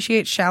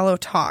appreciate shallow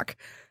talk.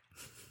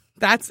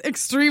 That's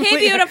extremely...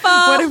 Hey, beautiful!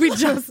 What did we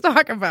just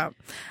talk about?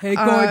 Hey,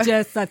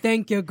 gorgeous. I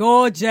think you're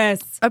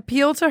gorgeous.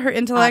 Appeal to her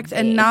intellect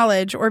and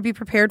knowledge, or be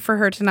prepared for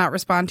her to not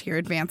respond to your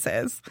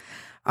advances.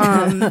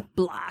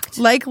 Blocked.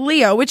 Like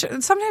Leo, which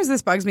sometimes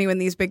this bugs me when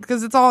these big,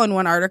 because it's all in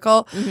one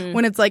article,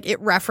 when it's like it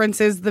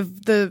references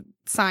the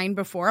sign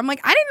before. I'm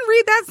like, I didn't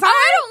read that sign. Oh,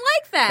 I don't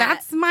like that.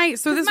 That's my...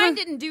 So this mine one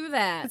didn't do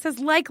that. it says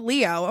like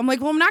Leo. I'm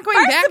like, well, I'm not going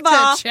First back of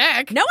all, to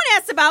check. No one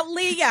asked about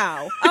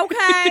Leo.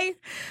 Okay.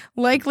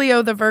 Like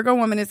Leo, the Virgo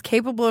woman is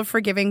capable of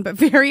forgiving, but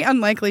very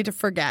unlikely to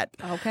forget.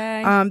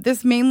 Okay.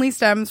 This mainly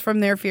stems from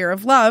their fear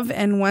of love,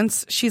 and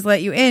once she's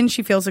let you in,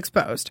 she feels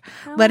exposed.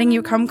 Letting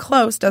you come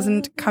close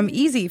doesn't come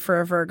easy for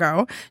a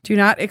Virgo. Do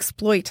not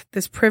exploit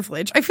this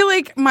privilege. I feel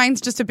like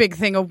mine's just a big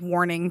thing of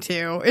warning,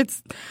 too.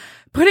 It's...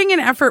 Putting in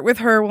effort with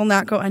her will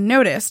not go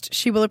unnoticed.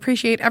 She will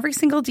appreciate every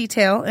single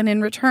detail, and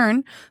in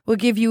return will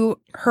give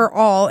you her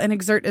all and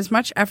exert as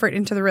much effort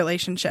into the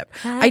relationship.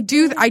 I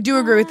do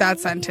agree with that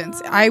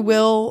sentence. I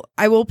will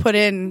put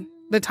in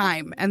the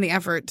time and the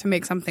effort to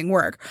make something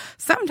work.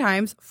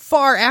 Sometimes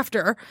far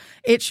after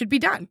it should be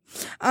done.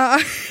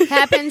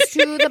 Happens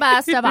to the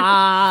best of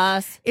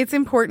us. It's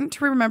important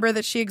to remember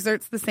that she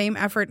exerts the same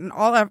effort in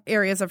all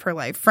areas of her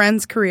life,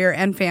 friends, career,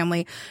 and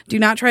family. Do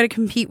not try to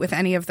compete with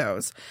any of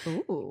those.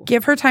 Ooh.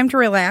 Give her time to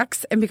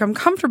relax and become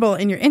comfortable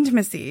in your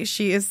intimacy.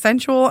 She is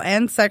sensual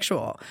and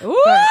sexual.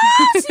 Ooh,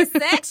 she's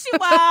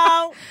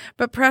sexual.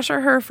 But pressure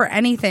her for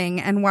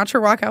anything and watch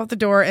her walk out the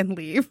door and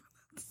leave.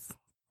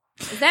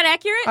 Is that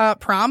accurate?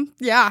 Prom?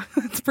 Yeah,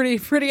 it's pretty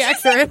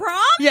accurate.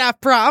 prom? Yeah,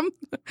 prom.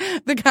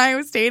 The guy I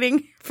was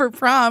dating for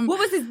prom. What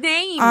was his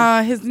name?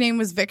 His name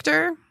was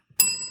Victor.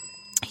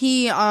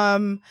 He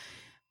and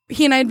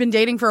I had been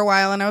dating for a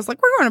while, and I was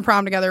like, we're going to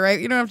prom together, right?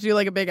 You don't have to do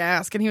like a big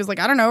ask. And he was like,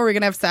 I don't know, are we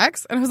going to have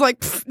sex? And I was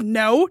like,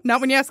 no, not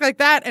when you ask like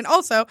that. And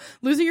also,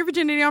 losing your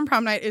virginity on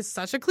prom night is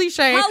such a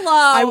cliche. Hello.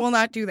 I will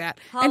not do that.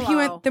 And he Hello.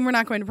 went, then we're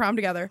not going to prom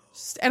together.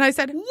 And I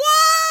said,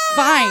 What?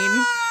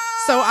 fine.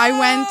 So I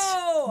went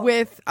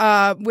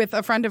with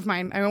a friend of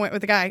mine. I went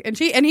with a guy, and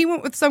he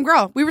went with some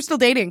girl. We were still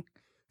dating,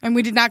 and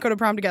we did not go to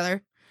prom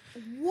together.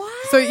 What?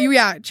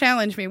 So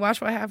challenge me.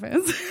 Watch what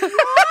happens.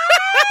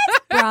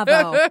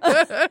 Bravo.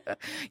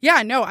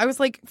 Yeah, no, I was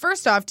like,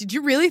 first off, did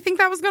you really think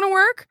that was going to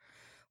work?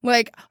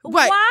 Like,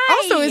 what? Why?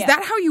 Also, is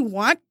that how you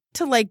want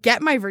to like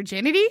get my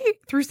virginity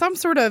through some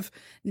sort of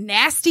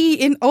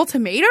nasty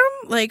ultimatum?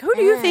 Like, who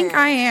do you think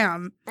I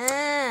am?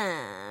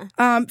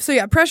 So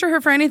yeah, pressure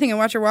her for anything and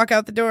watch her walk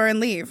out the door and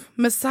leave.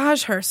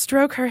 Massage her,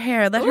 stroke her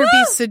hair, let her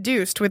be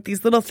seduced with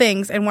these little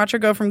things, and watch her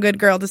go from good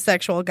girl to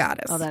sexual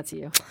goddess. Oh, that's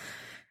you.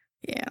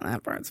 Yeah,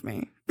 that part's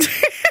me.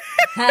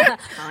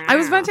 I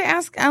was about to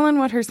ask Ellen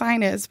what her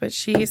sign is, but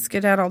she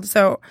skedaddled.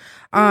 So,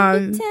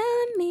 in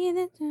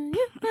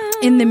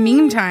the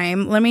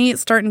meantime, let me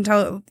start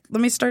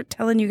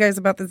telling you guys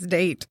about this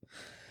date.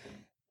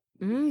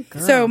 Girl.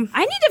 So,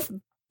 I need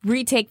to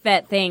retake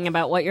that thing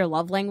about what your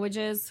love language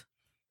is.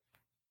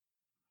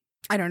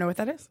 I don't know what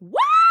that is.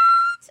 What?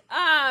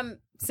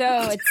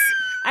 So it's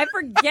I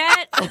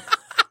forget.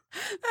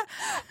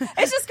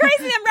 It's just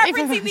crazy. I'm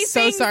referencing these so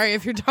things. sorry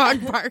if your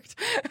dog barked.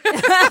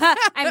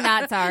 I'm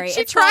not sorry.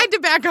 She It's tried to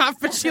back off,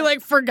 but she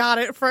like forgot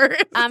it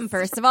first.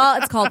 First of all,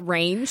 it's called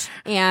range,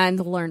 and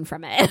learn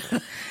from it.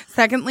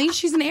 Secondly,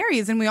 she's an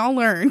Aries, and we all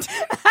learned.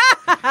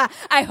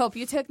 I hope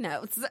you took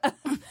notes.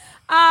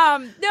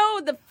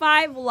 No, the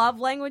 5 love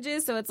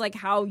languages. So it's like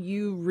how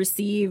you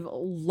receive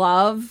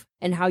love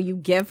and how you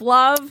give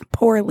love.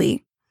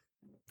 Poorly.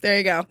 There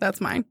you go.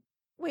 That's mine.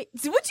 Wait,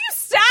 would you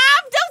stop?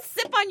 Don't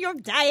sip on your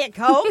Diet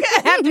Coke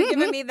after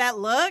giving me that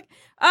look.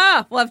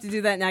 Oh, we'll have to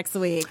do that next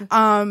week. But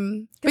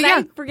Because yeah,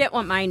 I forget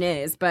what mine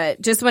is,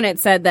 but just when it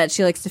said that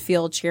she likes to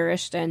feel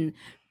cherished and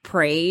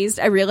praised,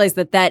 I realized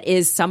that that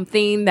is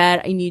something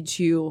that I need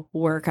to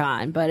work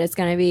on. But it's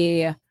going to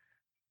be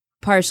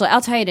partially.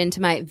 I'll tie it into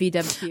my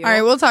VW. all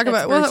right, we'll talk That's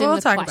about we'll virgin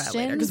with talk about it later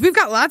questions. because we've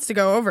got lots to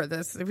go over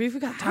this. We've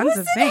got tons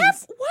of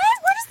things. What?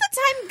 Where does the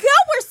time go?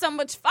 We're so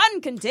much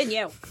fun.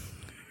 Continue.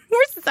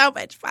 We're so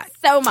much fun.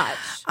 So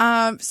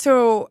much.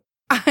 So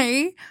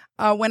I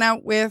went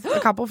out with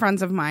a couple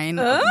friends of mine.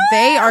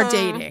 They are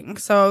dating.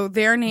 So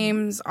their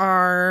names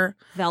are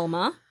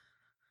Velma.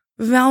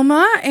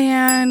 Velma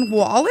and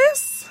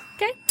Wallace.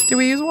 Okay. Do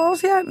we use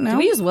Wallace yet? No. Did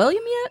we use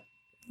William yet?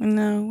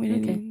 No, we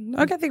didn't.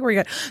 Okay, I think we're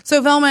good. So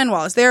Velma and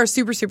Wallace, they are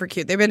super, super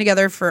cute. They've been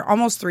together for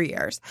almost 3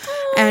 years.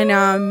 And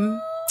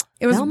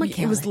it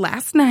was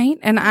last night,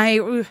 and I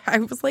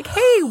was like,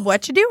 "Hey,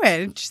 what you doing?"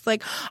 And she's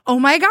like, "Oh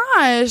my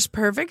gosh,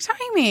 perfect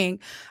timing."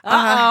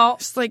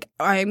 She's like,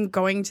 "I'm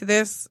going to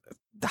this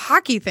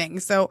hockey thing."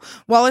 So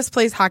Wallace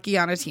plays hockey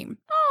on a team.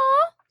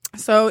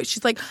 So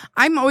she's like,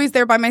 "I'm always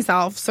there by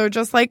myself, so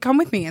just like come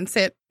with me and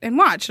sit and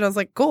watch." And I was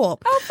like, "Cool."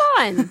 Oh,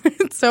 fun.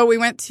 So we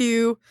went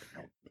to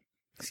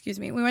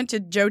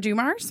Joe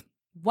Dumars.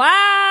 Wow.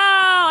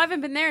 I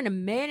haven't been there in a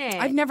minute.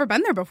 I've never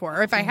been there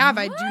before. If I have,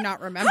 I do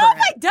not remember How it.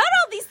 have I done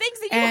all these things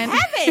and And- you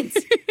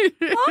haven't?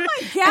 Oh my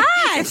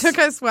It gosh. took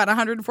us,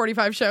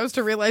 145 shows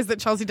to realize that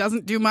Chelsea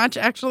doesn't do much,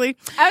 actually.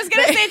 I was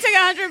going to say it took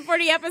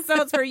 140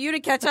 episodes for you to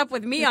catch up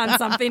with me on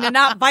something and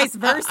not vice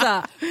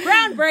versa.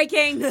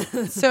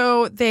 Groundbreaking.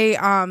 So they,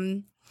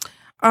 Ellen,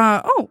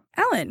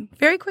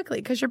 very quickly,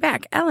 because you're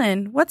back.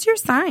 Ellen, what's your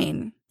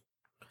sign?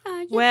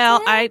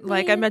 Well,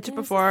 like I mentioned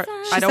before,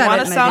 I don't said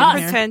want it to and I sound didn't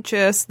hear.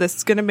 pretentious. This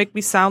is going to make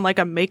me sound like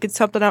I'm making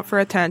something up for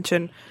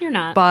attention. You're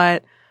not.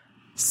 But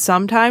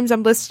sometimes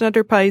I'm listed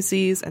under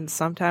Pisces and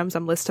sometimes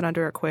I'm listed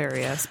under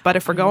Aquarius. But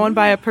if we're going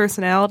by a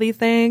personality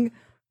thing,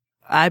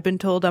 I've been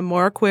told I'm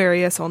more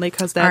Aquarius only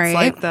because that's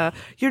All right. like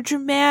you're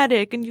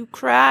dramatic and you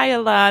cry a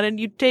lot and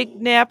you take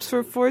naps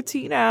for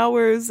 14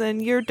 hours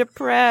and you're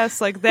depressed.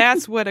 Like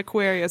that's what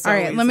Aquarius All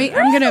right, always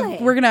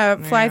is. we're gonna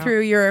fly through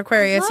your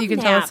Aquarius. love You can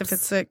tell us naps. if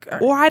it's sick.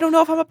 Or I don't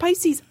know if I'm a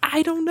Pisces.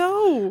 I don't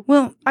know.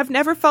 Well, I've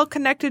never felt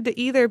connected to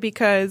either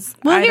because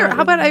here, don't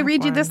how about really I know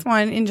read you why. this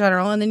one in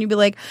general, and then you'd be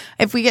like,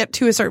 if we get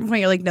to a certain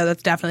point, you're like, no,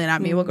 that's definitely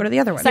not me. We'll go to the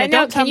other one. Side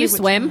don't note, tell can you me which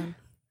swim?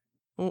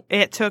 one.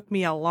 It took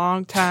me a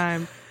long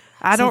time.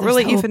 I don't there's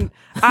really hope. even.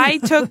 I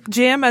took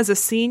gym as a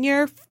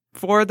senior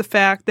for the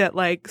fact that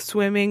like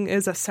swimming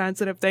is a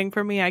sensitive thing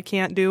for me. I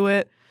can't do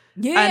it.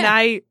 Yeah. And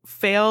I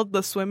failed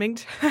the swimming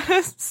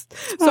test.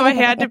 So I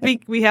had to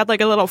we had like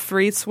a little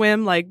free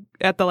swim like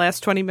at the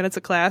last 20 minutes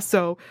of class.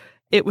 So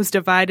it was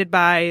divided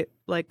by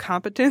like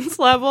competence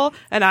level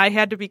and I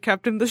had to be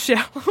kept in the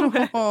shallow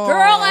end. Girl,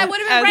 I would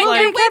have been As right like-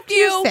 there with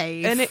you.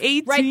 safe. An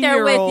 18-year-old. Right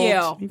there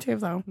with you. Me too,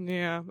 though.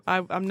 Yeah,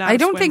 I'm not. I a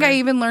don't think I swimmer.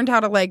 even learned how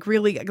to like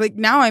really like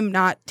now I'm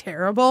not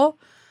terrible,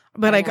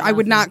 but I got I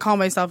would not nothing. call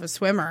myself a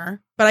swimmer.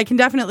 But I can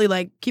definitely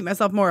like keep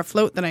myself more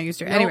afloat than I used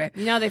to. Anyway,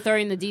 You know they throw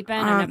you in the deep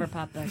end. I never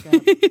popped back up.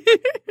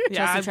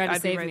 Chelsea tried to I'd be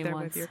save right me there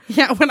once. with you.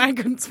 yeah, when I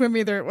couldn't swim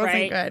either, it wasn't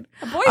Right. good.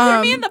 The boy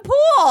threw me in the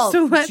pool.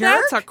 So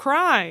That's a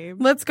crime.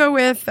 let's go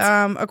with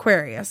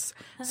Aquarius.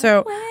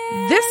 So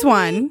this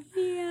one,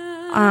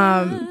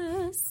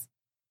 I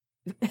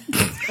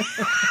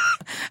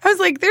was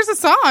like, there's a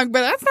song,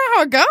 but that's not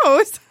how it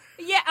goes.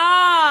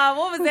 Yeah.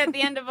 What was that?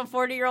 The end of a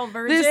 40-year-old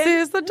virgin? This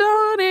is the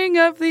dawning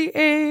of the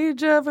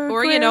age of Aquarius.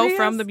 Or, you know,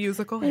 from the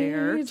musical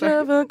Hair. Age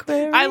So- of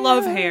Aquarius. I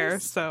love Hair,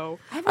 so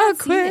I've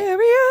not seen it.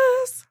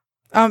 Aquarius.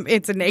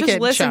 It's a naked just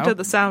listen show. to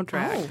the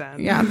soundtrack then.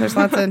 Yeah, there's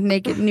lots of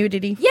naked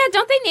nudity. Yeah,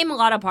 don't they name a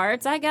lot of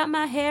parts? I got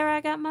my hair,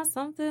 I got my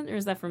something. Or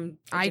is that from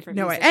a I different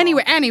know it.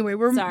 musical? Anyway,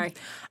 we're Sorry.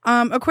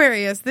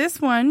 Aquarius. This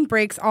one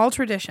breaks all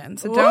tradition,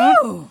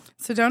 so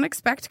don't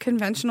expect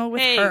conventional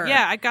with Hey, her.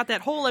 yeah, I got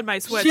that hole in my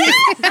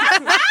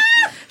sweatshirt.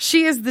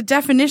 She is the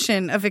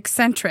definition of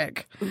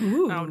eccentric.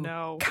 Oh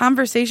no.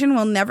 Conversation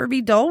will never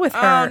be dull with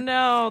her. Oh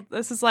no.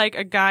 This is like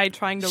a guy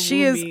trying to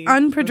She woo is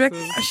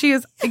me. She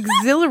is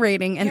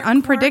exhilarating and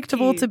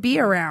unpredictable quirky. to be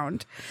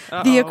around.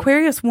 The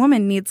Aquarius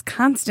woman needs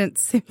constant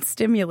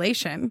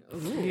stimulation.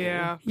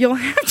 Yeah. You'll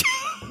have to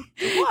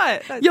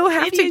What? You'll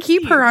have to ADHD.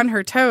 keep her on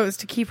her toes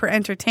to keep her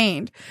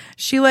entertained.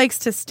 She likes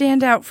to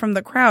stand out from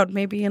the crowd,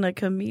 maybe in a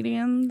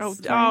comedian's.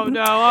 Oh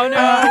no. Oh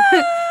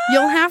no.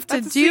 You'll have to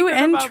That's a do secret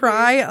and about me.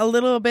 try a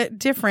little bit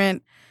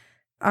different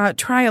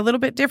try a little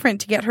bit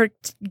different to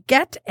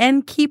get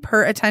and keep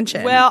her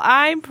attention. Well,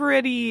 I'm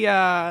pretty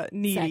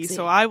needy, Sexy.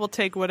 so I will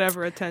take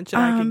whatever attention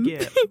I can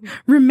get.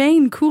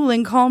 Remain cool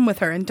and calm with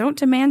her and don't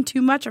demand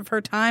too much of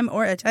her time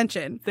or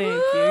attention. Thank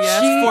you.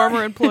 Yes,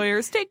 former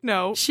employers, take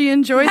note. She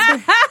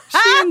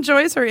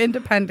enjoys her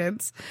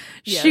independence.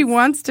 Yes. She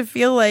wants to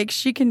feel like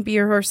she can be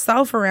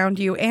herself around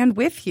you and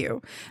with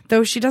you,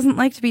 though she doesn't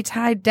like to be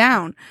tied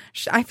down.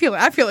 I feel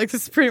like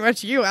this is pretty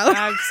much you, Alex.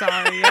 I'm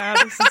sorry. Yeah,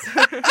 this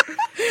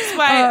is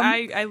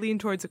why I lean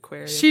towards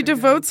Aquarius. She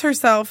devotes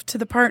herself to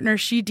the partner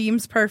she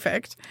deems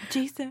perfect.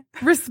 Jason.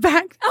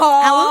 Respect.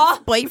 Aw.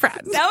 Ellen's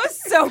boyfriend. That was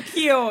so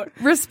cute.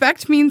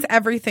 Respect means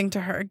everything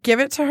to her. Give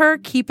it to her,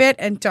 keep it,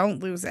 and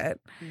don't lose it.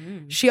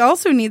 She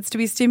also needs to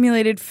be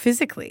stimulated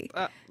physically.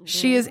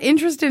 She is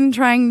interested in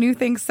trying new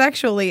things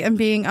sexually and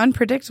being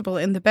unpredictable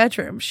in the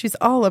bedroom. She's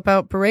all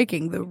about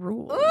breaking the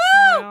rules.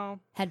 No.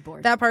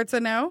 Headboard. That part's a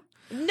no?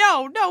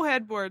 No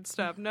headboard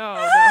stuff.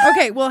 No.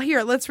 Okay, well,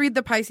 here, let's read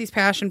the Pisces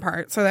passion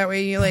part so that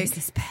way you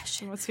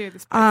Let's hear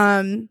this.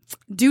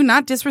 do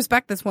not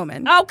disrespect this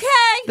woman. Okay.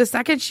 The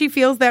second she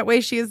feels that way,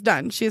 she is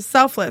done. She is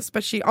selfless,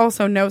 but she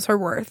also knows her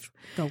worth.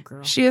 Go,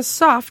 girl. She is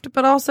soft,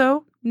 but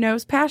also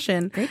knows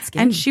passion. Great skin.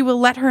 And she will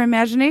let her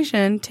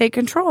imagination take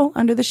control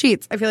under the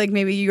sheets. I feel like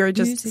maybe you're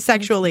just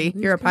sexually,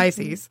 you're a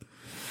Pisces.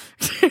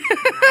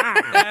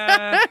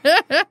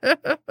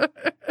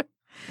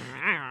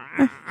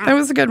 That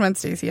was a good one,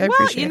 Stacey. I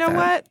appreciate You know that.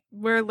 what?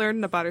 We're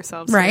learning about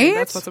ourselves. Right? Today.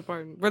 That's what's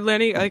important. We're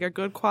learning like our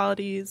good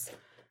qualities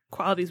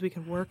we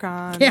can work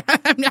on. Yeah, I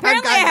got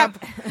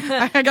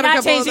a couple Not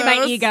of changing my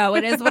those. ego.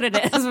 It is what it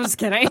is. I'm just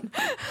kidding.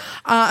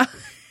 Uh,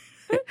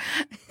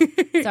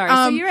 Sorry.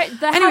 So you're at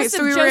the anyway, house so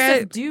of we were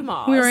Joseph at-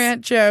 Dumas. We were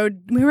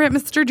at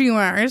Mr.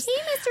 Dumars. Hey,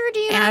 Mr.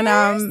 Dumas.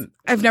 And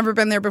I've never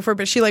been there before,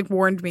 but she like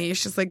warned me.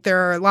 She's like,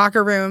 there are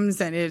locker rooms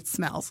and it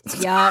smells.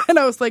 Yup. And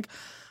I was like,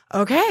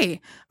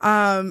 okay.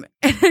 And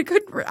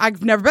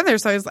I've never been there,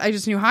 so I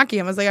just knew hockey.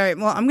 I was like, all right,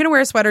 well, I'm gonna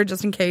wear a sweater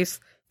just in case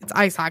it's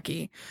ice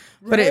hockey.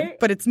 But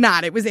it's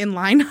not. It was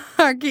inline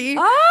hockey.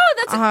 Oh,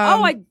 that's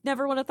I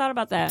never would have thought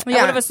about that. I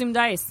yeah. would have assumed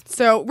ice.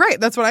 So right,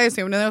 that's what I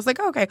assumed. And I was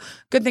like, okay,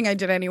 good thing I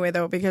did anyway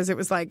though, because it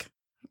was like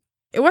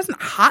it wasn't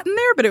hot in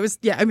there, but it was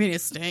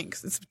it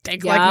stinks. It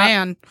stinks like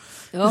man.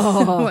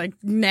 Oh. Like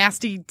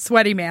nasty,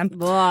 sweaty man.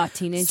 Ugh,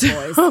 teenage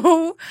boys.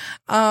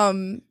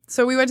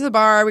 So we went to the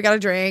bar, we got a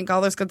drink,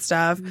 all this good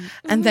stuff.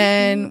 And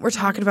then we're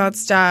talking about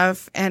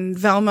stuff and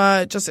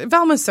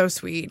Velma's so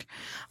sweet.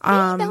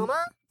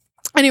 Velma?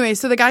 Anyway,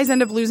 so the guys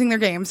end up losing their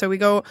game. So we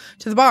go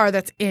to the bar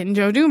that's in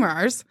Joe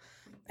Dumars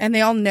and they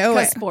all know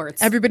it.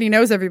 Sports. Everybody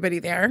knows everybody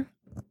there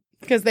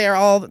because they are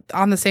all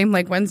on the same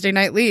like Wednesday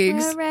night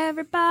leagues. Where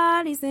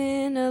everybody's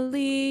in a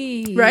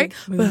league. Right?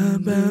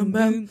 Boom, boom,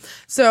 boom.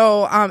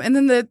 So, and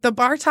then the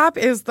bar top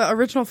is the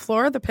original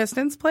floor the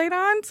Pistons played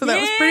on. So that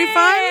was pretty fun.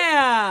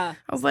 Yeah.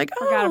 I was like,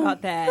 Forgot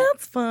about that.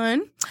 That's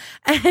fun.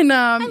 And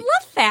I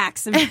love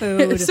facts and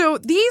food. so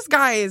these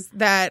guys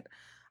that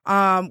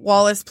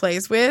Wallace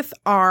plays with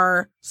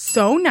are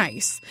so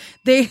nice.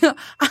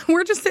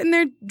 We're just sitting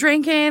there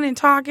drinking and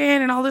talking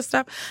and all this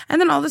stuff. And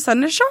then all of a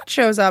sudden a shot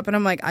shows up and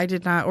I'm like, I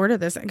did not order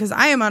this because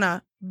I am on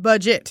a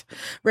budget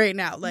right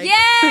now. Like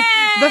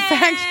the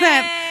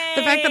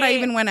fact that I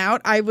even went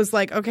out, I was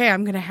like, okay,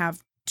 I'm going to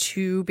have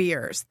 2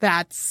 beers.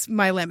 That's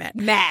my limit.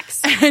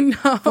 Max. And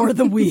For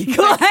the week.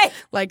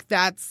 like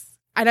that's,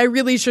 and I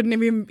really shouldn't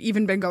have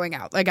even been going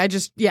out. Like I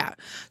just,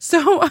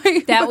 So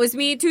That was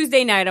me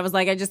Tuesday night. I was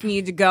like, I just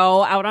need to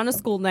go out on a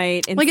school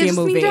night and like see I a just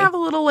movie. need to have a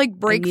little like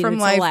break needed from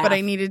to life, laugh. but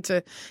I needed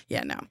to,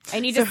 no. I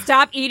need to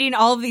stop eating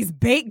all of these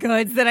baked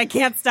goods that I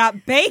can't stop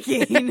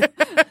baking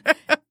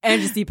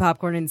and just eat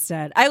popcorn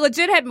instead. I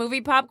legit had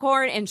movie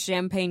popcorn and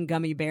champagne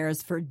gummy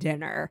bears for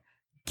dinner.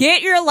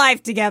 Get your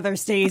life together,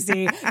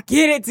 Stacey.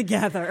 Get it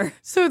together.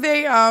 So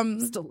they,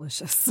 It's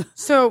delicious.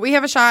 so we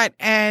have a shot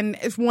and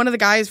if one of the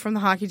guys from the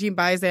hockey team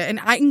buys it and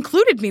I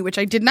included me, which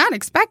I did not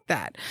expect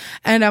that.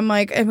 And I'm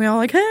like, and we all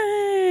like,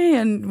 hey,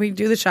 and we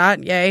do the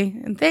shot. Yay.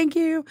 And thank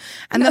you.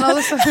 And then all of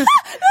a sudden,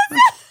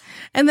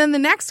 and then the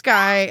next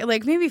guy,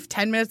 like maybe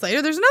 10 minutes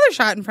later, there's another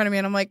shot in front of me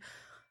and I'm like,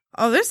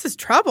 oh, this is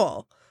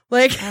trouble.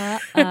 Like,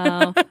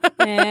 Uh-oh,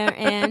 we're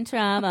in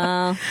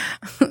trouble.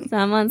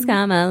 Someone's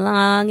come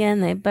along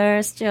and they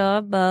burst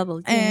your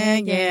bubble.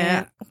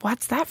 yeah.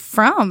 What's that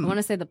from? I want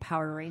to say the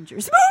Power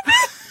Rangers.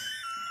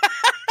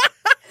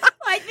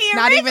 Like the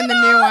Not even the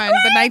original. new one,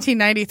 the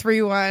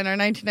 1993 one or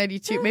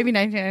 1992, maybe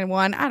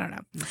 1991. I don't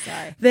know.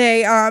 Sorry.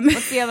 They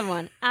What's the other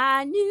one?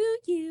 I knew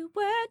you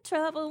were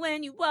trouble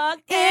when you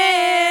walked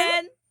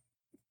in.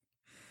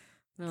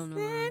 Oh, no.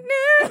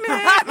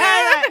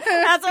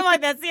 That's what I'm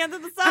like. That's the end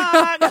of the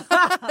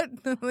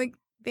song. Like,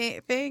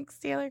 thanks,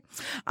 Taylor.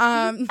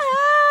 Oh,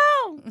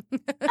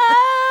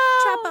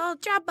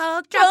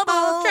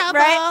 trouble.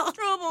 right?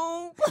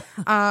 Trouble.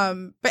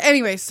 But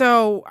anyway,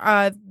 so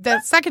the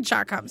second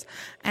shot comes,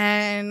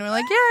 and we're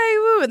like, yay,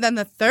 woo! And then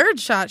the third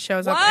shot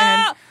shows up,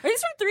 and Are these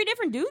from 3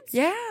 different dudes?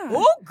 yeah.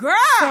 Oh, girl.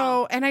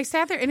 So, and I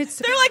sat there, and it's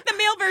They're like the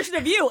male version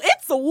of you.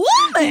 It's a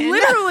woman.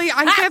 literally,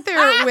 I sat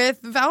there with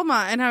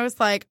Velma, and I was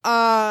like,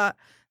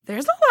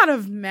 there's a lot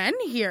of men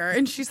here.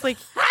 And she's like,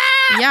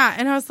 yeah.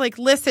 And I was like,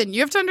 listen,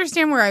 you have to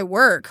understand where I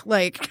work.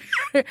 Like,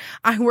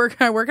 I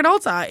work at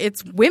Ulta.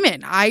 It's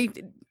women.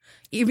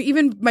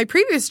 Even my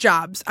previous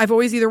jobs, I've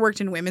always either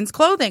worked in women's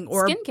clothing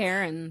or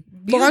skincare and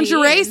beauty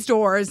lingerie and-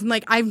 stores, and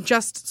like I'm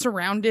just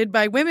surrounded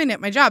by women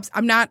at my jobs.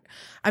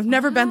 I've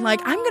never been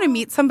like, I'm going to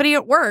meet somebody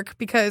at work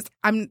because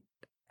I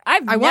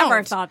never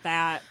won't. thought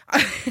that.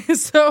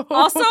 So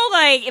Also,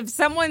 like, if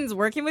someone's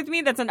working with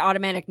me, that's an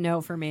automatic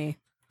no for me.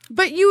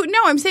 but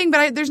I'm saying,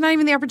 but there's not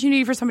even the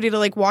opportunity for somebody to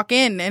like walk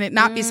in and it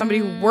not be somebody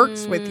who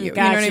works with you.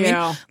 Got You know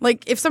what I mean?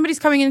 Like if somebody's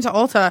coming into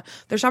Ulta,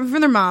 they're shopping for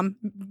their mom,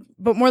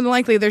 but more than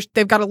likely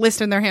they've got a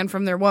list in their hand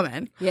from their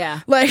woman.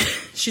 Yeah. Like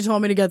she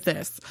told me to get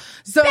this.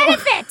 So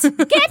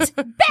Benefit! Get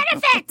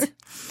benefit!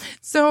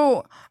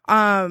 So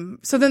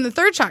then the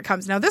third shot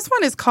comes. Now this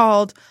one is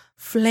called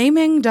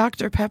Flaming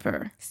Dr.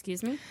 Pepper.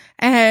 Excuse me?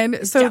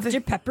 And so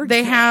Dr. Pepper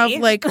they gay? have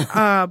like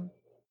I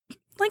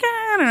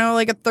don't know,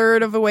 like a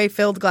third of a way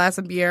filled glass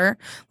of beer,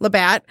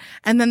 Labatt,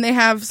 and then they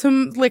have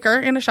some liquor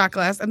in a shot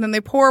glass, and then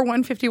they pour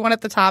 151 at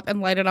the top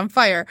and light it on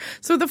fire.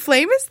 So the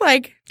flame is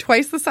like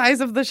twice the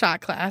size of the shot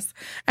glass,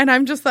 and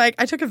I'm just like,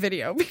 I took a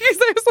video because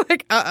I was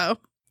like, uh-oh.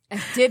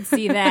 I did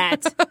see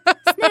that.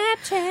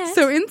 Snapchat.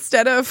 So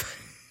instead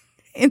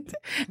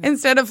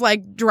of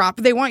like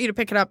they want you to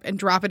pick it up and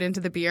drop it into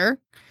the beer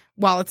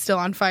while it's still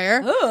on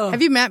fire. Ooh.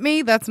 Have you met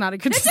me? That's not a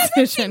good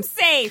decision.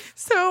 Safe.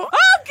 So,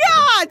 Oh,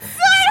 God!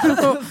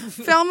 so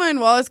Thelma and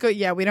Wallace go,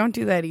 yeah, we don't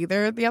do that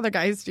either. The other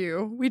guys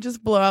do. We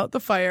just blow out the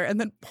fire and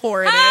then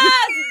pour it in.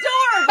 Ah,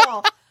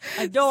 adorable.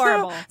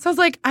 Adorable. So I was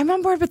like, I'm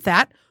on board with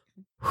that.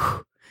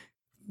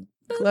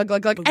 Glug,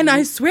 glug, glug. And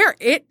I swear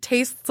it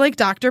tastes like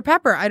Dr.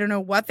 Pepper. I don't know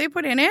what they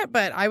put in it,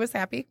 but I was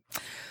happy.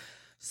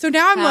 So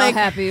now I'm How like,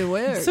 happy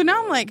we're. so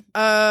now I'm like,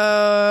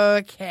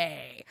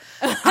 okay.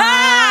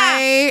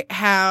 I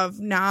have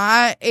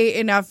not ate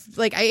enough.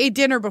 Like I ate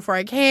dinner before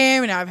I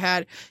came, and now I've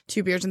had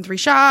 2 beers and 3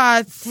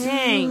 shots.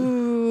 Dang.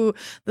 Ooh,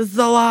 this is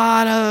a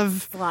lot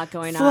There's a lot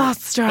going a lot on. of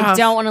stuff. I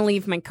don't want to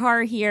leave my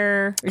car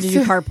here. Or did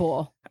you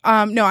carpool?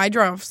 No, I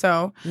drove,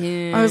 so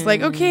I was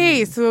like,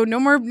 okay, so no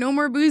more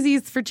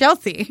boozies for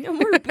Chelsea. No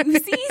more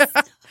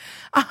boozies?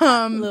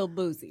 A little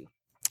boozy.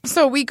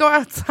 So we go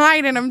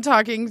outside and I'm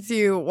talking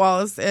to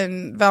Wallace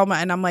and Velma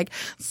and I'm like,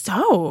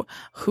 so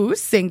who's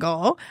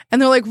single?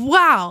 And they're like,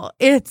 wow,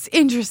 it's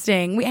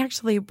interesting. We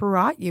actually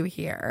brought you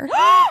here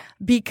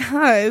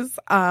because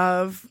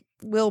of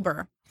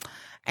Wilbur.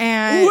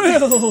 And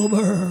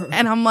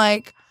I'm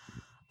like,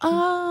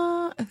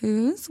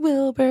 who's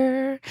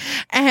Wilbur?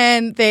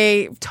 And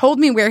they told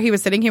me where he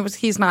was sitting.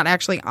 He's not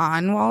actually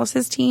on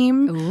Wallace's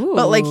team,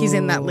 but like he's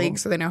in that league,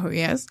 so they know who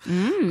he is.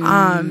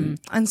 And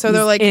so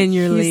they're like, in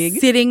your he's league.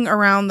 sitting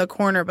around the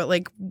corner, but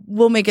like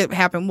we'll make it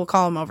happen. We'll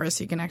call him over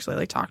so you can actually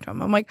like talk to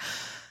him. I'm like,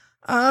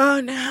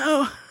 oh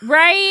no,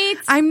 Right?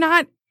 I'm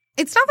not.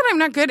 It's not that I'm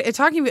not good at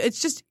talking.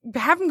 It's just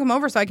have him come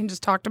over so I can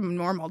just talk to him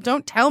normal.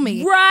 Don't tell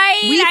me Right.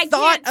 we I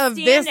thought can't of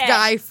stand this it.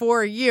 guy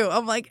for you.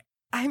 I'm like,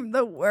 I'm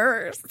the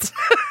worst.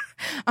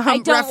 I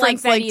don't like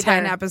reference that like either.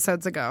 10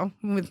 episodes ago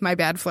with my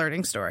bad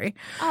flirting story.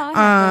 Oh,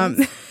 I have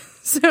those.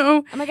 So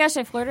Oh my gosh,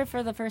 I flirted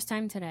for the first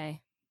time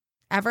today.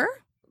 ever?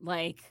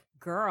 Like,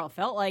 girl,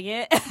 felt like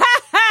it.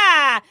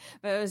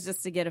 But it was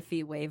just to get a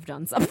fee waived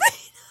on something.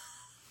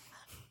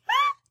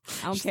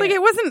 I don't Just care. like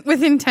it wasn't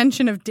with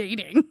intention of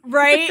dating.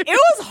 Right? It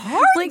was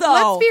hard, Like though.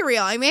 let's be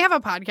real. I may have a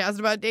podcast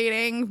about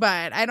dating,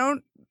 but I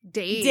don't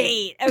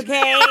date.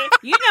 Okay?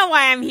 You know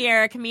why I'm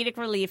here. Comedic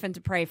relief and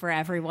to pray for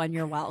everyone.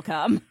 You're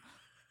welcome.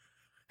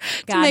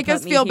 To make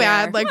us feel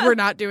bad like we're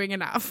not doing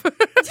enough. You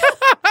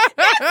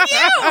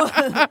want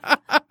to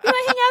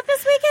hang out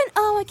this weekend?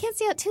 Oh, I can't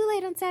stay out too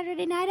late on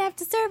Saturday night. I have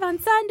to serve on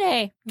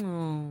Sunday.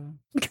 Oh.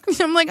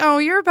 I'm like, oh,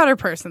 you're a better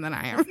person than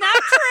I am. Not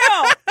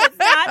true. It's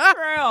not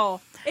true.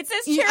 It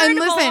says And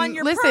charitable on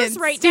your purse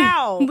right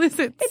now.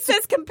 Listen, It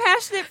says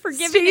compassionate,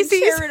 forgiving, and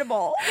Stacey's-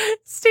 charitable.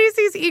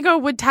 Stacey's ego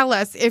would tell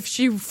us if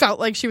she felt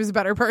like she was a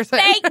better person.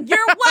 You're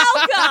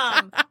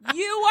welcome.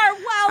 You are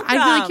welcome. I'd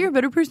be like, you're a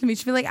better person. But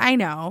she'd be like, I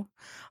know.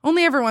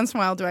 Only every once in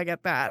a while do I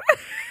get that.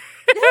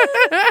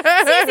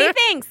 Stacey,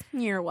 thanks.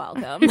 You're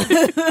welcome.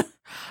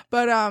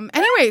 But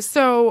anyway,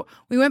 so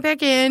we went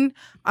back in,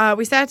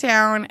 we sat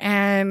down,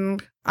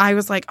 and I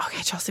was like,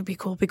 okay, Chelsea, be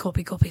cool.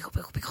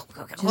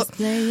 Just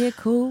play it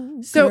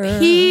cool. So girl.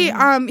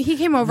 he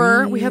came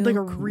over. We had like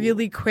a Real cool.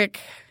 really quick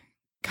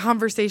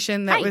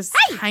conversation that Hi, was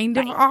hi, kind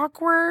of hi.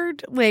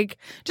 awkward, like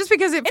just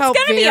because it It's felt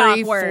gonna be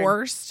very awkward.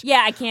 forced.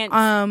 Yeah, I can't.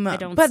 I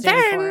don't but stand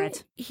then for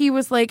it. he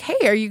was like,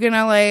 "Hey, are you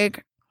gonna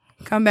like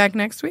come back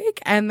next week?"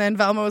 And then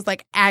Velma was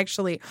like,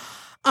 "Actually,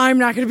 I'm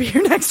not gonna be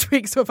here next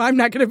week. So if I'm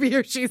not gonna be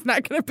here, she's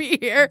not gonna be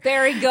here."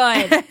 Very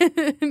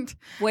good. and,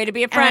 Way to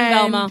be a friend,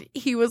 and Velma.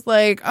 he was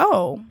like,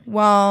 "Oh,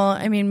 well,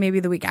 I mean, maybe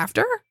the week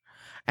after."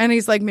 And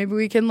he's like, maybe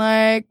we can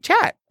like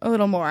chat a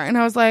little more. And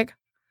I was like,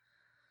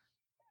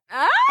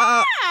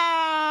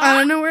 I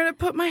don't know where to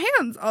put my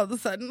hands all of a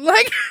sudden.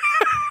 Like,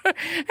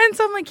 and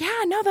so I'm like,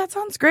 yeah, no, that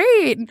sounds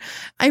great.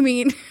 I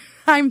mean,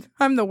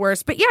 I'm the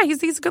worst, but yeah,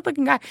 he's a good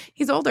looking guy.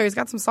 He's older. He's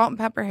got some salt and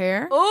pepper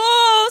hair.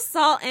 Oh,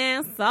 salt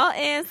and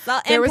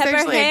There was pepper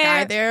actually hair.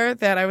 a guy there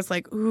that I was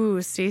like,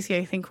 ooh, Stacey,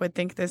 I think would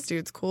think this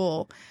dude's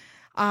cool.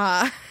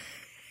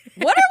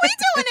 What are we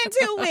doing in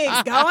 2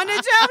 weeks? Going to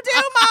Joe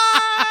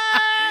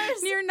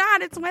Dumars? You're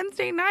not. It's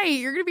Wednesday night.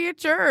 You're going to be at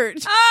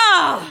church.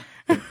 Oh.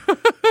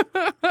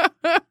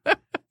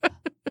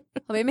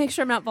 Let me make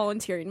sure I'm not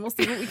volunteering. We'll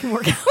see what we can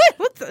work out.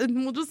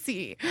 We'll just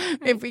see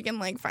if we can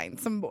like find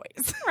some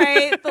boys.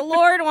 Right? The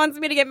Lord wants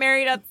me to get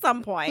married at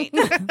some point.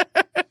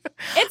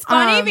 It's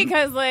funny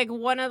because like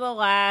one of the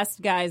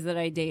last guys that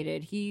I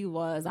dated, he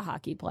was a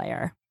hockey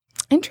player.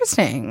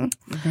 Interesting.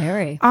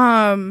 Very.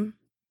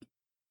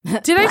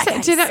 Did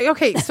I say,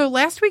 okay, so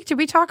last week, did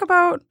we talk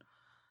about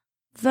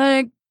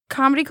the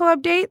comedy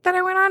club date that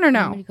I went on or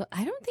no?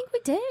 I don't think we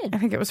did. I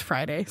think it was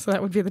Friday, so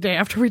that would be the day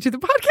after we do the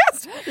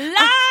podcast.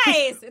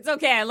 Lies! It's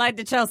okay. I lied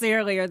to Chelsea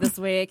earlier this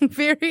week.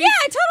 Very. Yeah,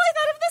 I totally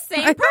thought of the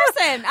same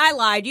person. I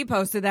lied. You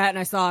posted that and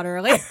I saw it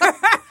earlier. Hey,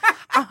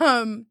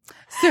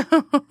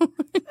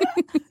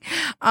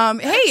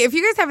 if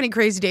you guys have any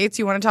crazy dates,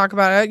 you want to talk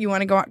about it, you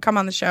want to come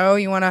on the show,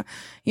 you want to,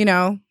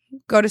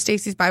 go to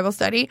Stacey's Bible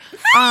study,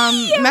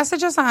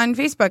 message us on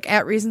Facebook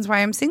at Reasons Why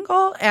I'm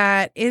Single,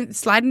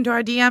 slide into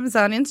our DMs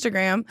on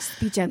Instagram.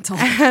 Be gentle.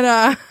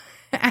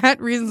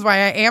 At Reasons Why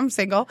I Am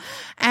Single.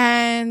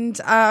 And,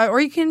 or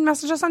you can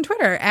message us on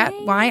Twitter at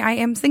Why I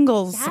Am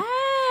Singles.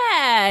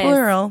 Yes.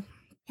 Plural.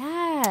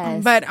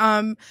 Yes. But,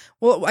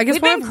 well, I guess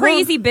we've been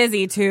crazy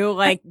busy too.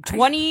 Like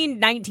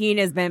 2019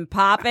 has been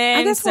popping.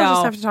 I guess we'll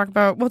just have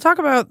to we'll talk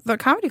about the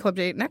comedy club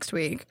date next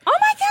week. Oh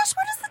my gosh,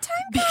 where does the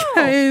time go?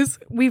 Because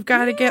we've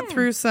got to get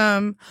through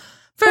some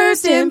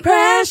first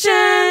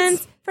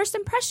impressions. First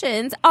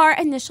impressions are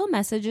initial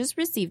messages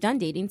received on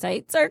dating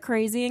sites or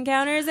crazy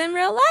encounters in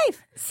real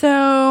life.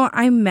 So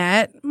I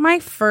met my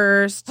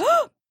first.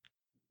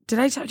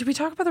 Did we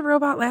talk about the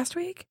robot last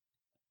week?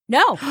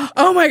 No.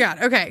 Oh my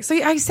God. Okay. So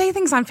I say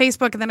things on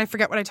Facebook and then I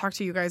forget what I talked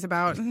to you guys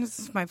about. And this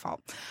is my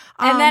fault.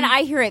 And then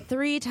I hear it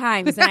 3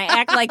 times and I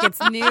act like it's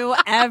new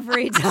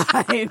every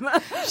time.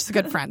 She's a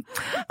good friend.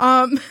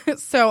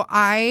 So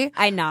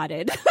I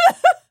nodded.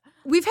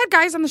 We've had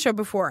guys on the show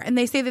before and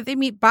they say that they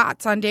meet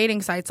bots on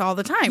dating sites all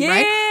the time, Yeah.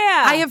 right?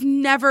 I have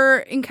never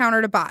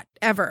encountered a bot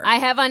ever. I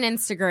have on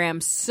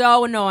Instagram.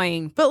 So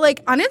annoying. But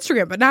like on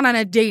Instagram, but not on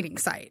a dating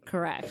site.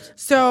 Correct.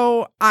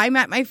 So I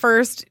met my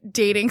first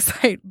dating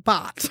site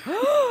bot.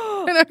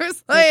 And I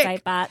was like,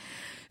 Site bot.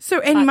 so,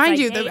 and Bot mind site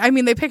you,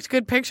 date. they picked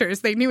good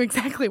pictures. They knew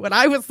exactly what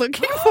I was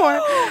looking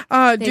for.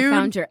 They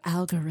found your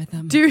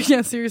algorithm. Dude,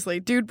 yeah, seriously.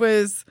 Dude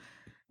was,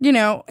 in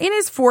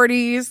his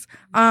 40s.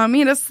 He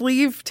had a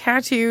sleeve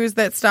tattoos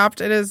that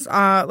stopped at his,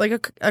 like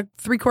a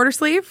 3/4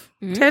 sleeve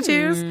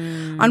tattoos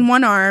on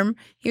one arm.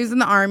 He was in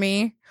the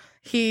army.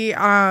 He,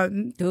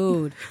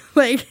 Dude.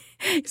 like,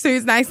 so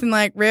he's nice and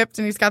like ripped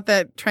and he's got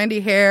that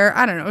trendy hair.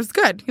 I don't know. It was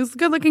good. He was a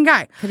good looking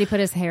guy. Could he put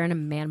his hair in a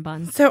man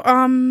bun? So,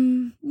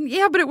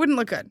 yeah, but it wouldn't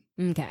look good.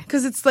 Okay.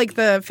 Because it's like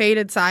the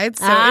faded sides.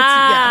 So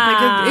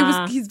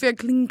he's very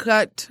clean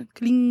cut,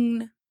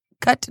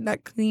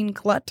 not clean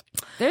clut.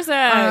 There's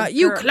a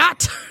You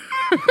clot.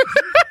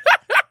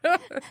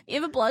 You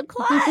have a blood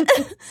clot?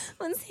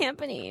 What's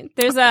happening?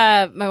 There's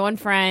my one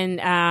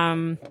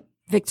friend,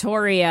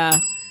 Victoria.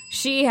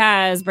 She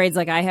has braids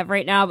like I have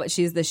right now, but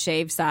she's the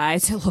shaved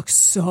size. It looks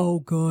so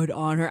good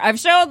on her. I've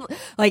showed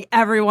like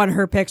everyone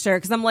her picture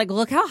because I'm like,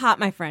 look how hot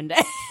my friend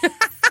is.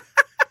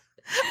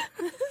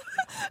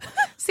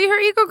 See, her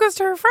ego goes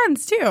to her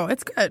friends too.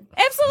 It's good.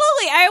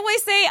 Absolutely. I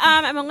always say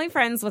I'm only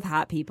friends with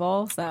hot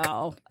people,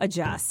 so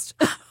adjust.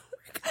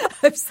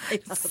 I'm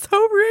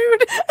So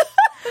rude.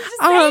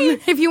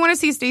 If you want to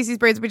see Stacey's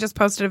braids, we just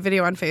posted a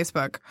video on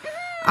Facebook.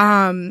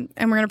 And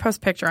we're going to post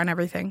a picture on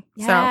everything.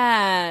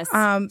 Yes.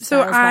 So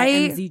Stars by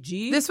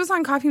MZG. this was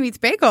on Coffee Meets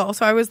Bagel.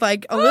 So I was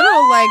like a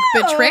little like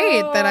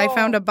betrayed that I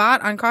found a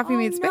bot on Coffee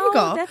Meets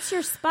Bagel. That's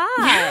your spot.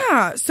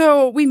 Yeah.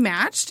 So we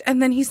matched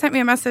and then he sent me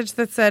a message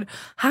that said,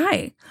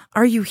 "Hi,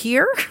 are you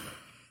here?"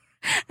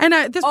 And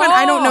at this point,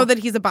 I don't know that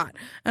he's a bot.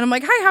 And I'm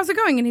like, "Hi, how's it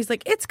going?" And he's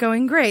like, "It's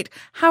going great.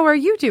 How are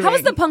you doing?" How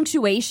was the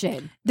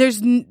punctuation?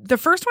 The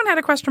first one had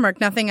a question mark,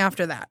 nothing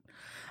after that.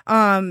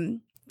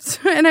 And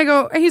I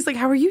go, and he's like,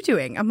 "How are you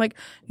doing?" I'm like,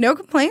 "No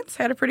complaints.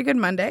 Had a pretty good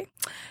Monday."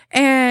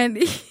 And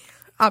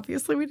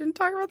obviously we didn't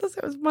talk about this.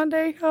 It was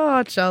Monday.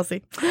 Oh,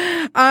 Chelsea.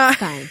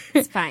 Fine.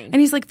 It's fine.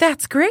 And he's like,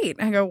 "That's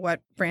great." I go,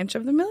 "What branch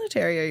of the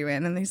military are you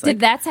in?" And he's like,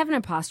 Did that have an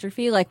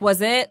apostrophe? Like, was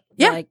it?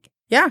 Yeah. Like,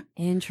 "Yeah,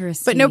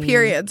 interesting. but no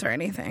periods or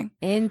anything."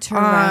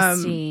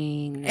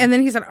 Interesting. And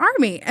then he said,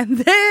 "Army." And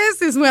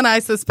this is when I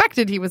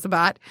suspected he was a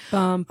bot.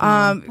 Bum,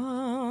 bum,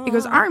 bum. He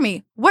goes,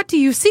 "Army, what do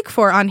you seek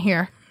for on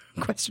here?"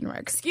 Question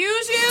mark.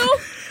 Excuse you?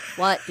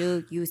 What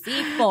do you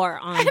seek for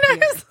on And here?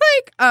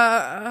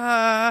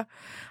 I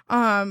was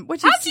What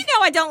do you How'd you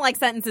know I don't like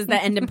sentences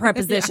that end in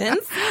prepositions?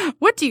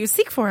 what do you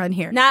seek for on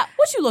here? Not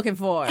what you looking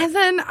for. And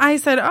then I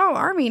said, "Oh,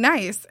 Army,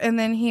 nice." And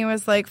then he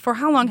was like, "For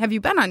how long have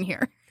you been on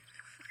here?"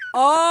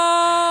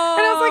 Oh.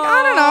 And I was like,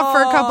 "I don't know,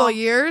 for a couple of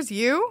years."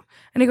 You?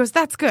 And he goes,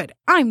 "That's good.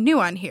 I'm new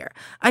on here.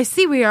 I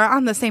see we are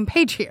on the same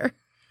page here."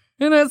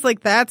 And I was like,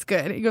 "That's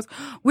good." He goes,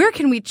 "Where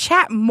can we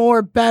chat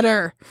more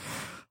better?"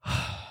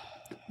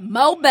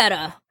 Mo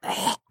better.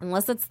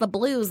 Unless it's the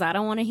blues. I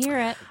don't want to hear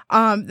it.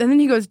 And then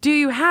he goes, "Do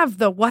you have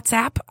the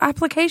WhatsApp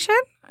application?"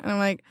 And I'm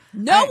like,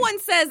 No one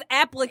says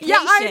application. "Yeah,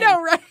 I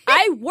know, right?"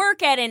 I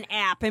work at an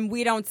app and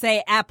we don't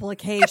say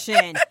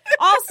application.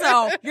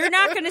 Also, you're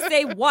not going to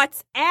say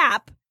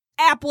WhatsApp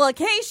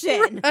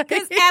application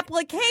because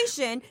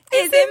application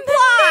is in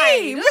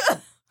the implied.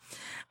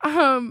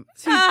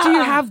 So do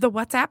you have the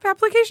WhatsApp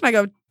application? I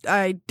go,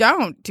 "I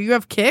don't. Do you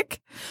have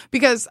Kik?"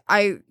 Because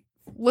I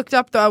looked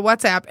up the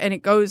WhatsApp and it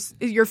goes,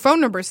 your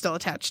phone number is still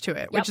attached to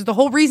it, which is the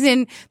whole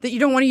reason that you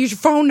don't want to use your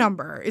phone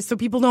number is so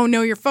people don't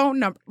know your phone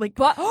number. Like,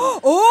 But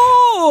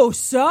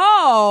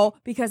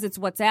because it's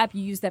WhatsApp,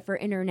 you use that for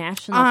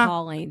international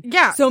calling.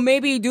 yeah. So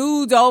maybe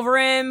dudes over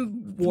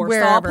in Warsaw,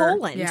 wherever.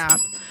 Poland. Yeah.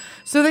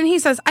 So then he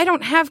says, "I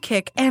don't have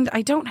Kik and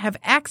I don't have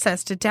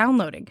access to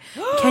downloading.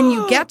 Can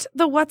you get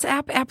the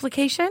WhatsApp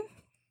application?"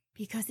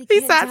 Because he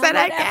says can't that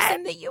download apps again.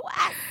 in the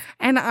U.S.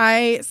 And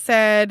I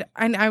said,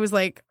 and I was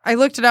like, I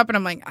looked it up and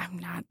I'm like, "I'm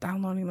not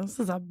downloading this.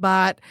 This is a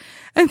bot."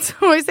 And so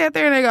I sat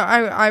there and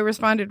I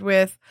responded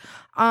with,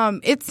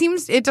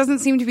 it doesn't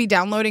seem to be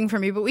downloading for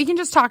me, but we can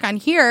just talk on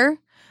here."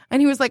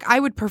 And he was like, "I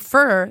would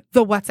prefer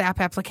the WhatsApp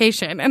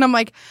application." And I'm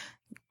like,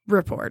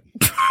 report.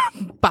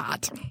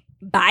 Bot.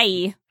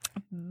 Bye.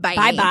 Bye.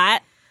 Bye,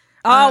 bot.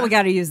 Oh, we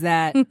got to use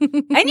that.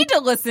 I need to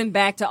listen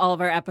back to all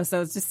of our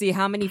episodes to see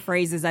how many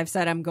phrases I've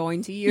said I'm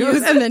going to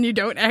use. And then you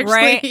don't actually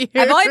Right? hear.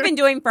 I've only been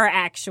doing for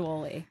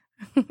actually.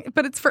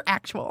 But it's for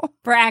actual.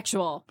 For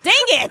actual. Dang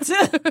it!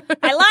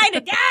 I lied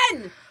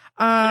again!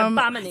 An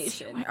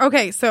abomination.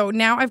 Okay, so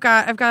now I've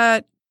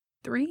got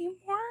three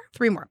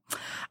more.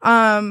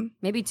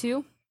 Maybe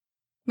two?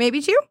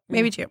 Maybe two.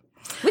 Maybe two.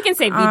 We can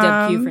save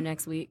VWQ for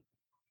next week.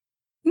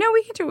 No,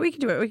 we can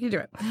do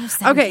it.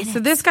 Okay, so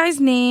this guy's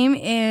name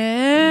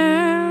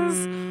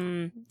is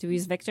Do we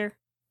use Victor?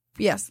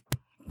 yes,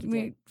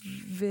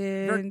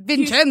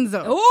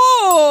 Vincenzo.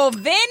 Oh,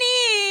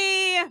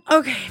 Vinny!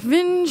 Okay,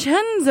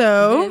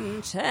 Vincenzo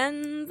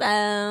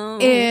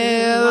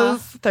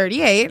is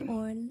 38.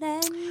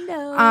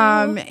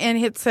 Orlando. And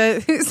it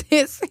says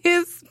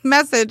his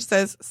message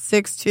says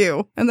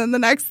 6'2", and then the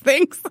next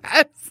thing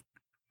says,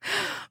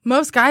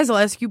 "Most guys will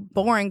ask you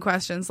boring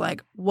questions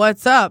like,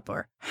 'What's up?'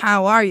 or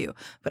 'How are you?'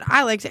 But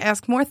I like to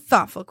ask more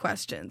thoughtful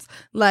questions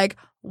like,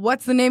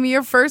 'What's the name of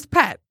your first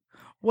pet?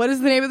 What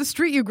is the name of the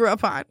street you grew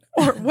up on?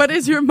 Or what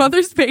is your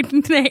mother's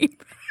maiden name?'"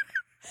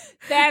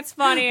 That's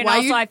funny, and Why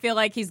also you- I feel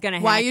like he's going to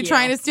hack Why are you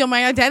trying to steal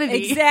my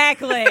identity?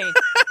 Exactly.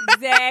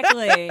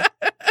 Exactly.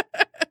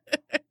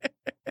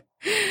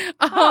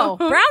 Oh,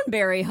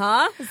 Brownberry,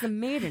 huh? Is the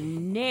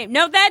maiden name.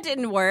 No, that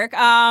didn't work.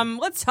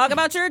 Let's talk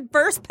about your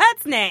first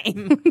pet's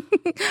name.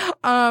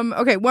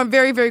 Okay, one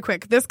very, very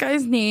quick. This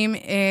guy's name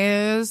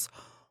is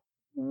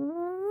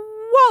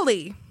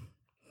Wally.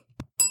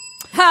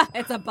 Ha!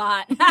 It's a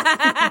bot.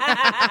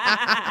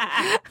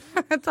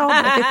 It's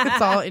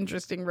all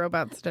interesting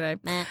robots today.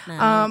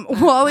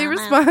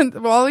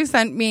 Wally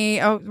sent me,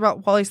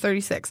 Wally's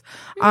 36.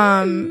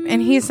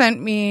 And he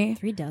sent me,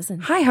 3 dozen.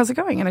 "Hi, how's it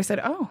going?" And I said,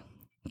 "Oh,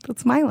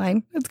 that's my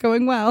line. It's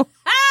going well."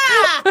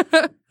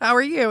 "How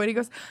are you?" And he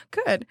goes,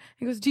 "Good."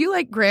 He goes, "Do you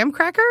like graham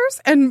crackers?"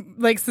 And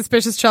like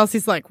suspicious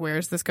Chelsea's like,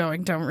 "Where's this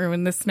going? Don't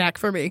ruin this snack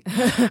for me."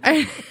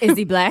 Is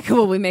he black?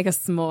 Will we make a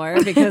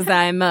s'more? Because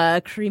I'm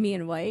creamy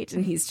and white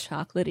and he's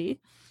chocolatey.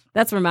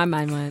 That's where my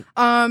mind went.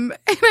 And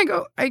I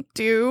go, "I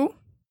do."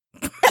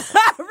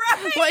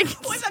 Right. Like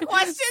With a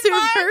question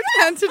super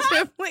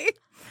tentatively.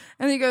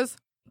 And he goes,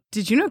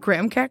 "Did you know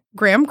graham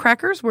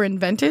crackers were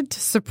invented to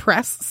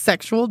suppress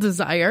sexual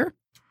desire?"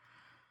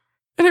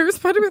 And I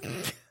responded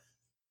with,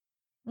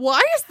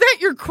 "Why is that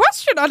your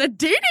question on a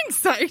dating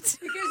site?"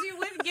 Because you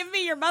wouldn't give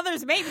me your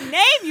mother's maiden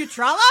name, you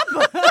trollop.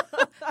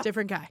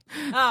 Different guy.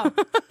 Oh.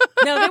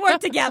 No, they work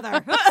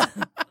together.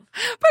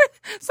 But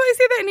so I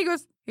say that and he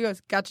goes,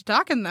 "Got you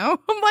talking though."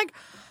 I'm like,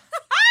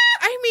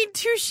 I mean,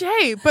 touche.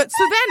 But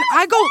so then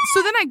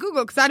I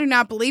Google because I do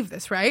not believe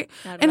this, right?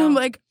 Not at And I'm all.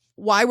 like,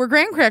 why were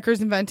graham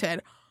crackers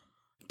invented?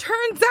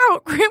 Turns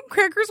out graham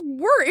crackers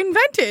were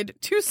invented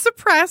to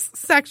suppress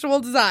sexual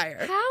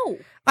desire. How?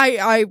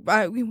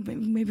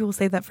 Maybe we'll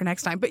save that for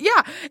next time. But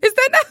yeah, is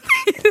that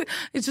nothing?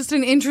 It's just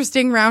an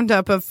interesting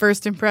roundup of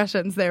first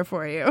impressions there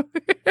for you.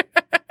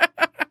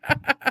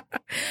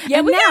 Yeah,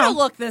 And we now, gotta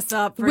look this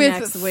up for with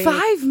next week.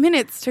 5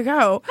 minutes to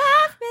go,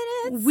 5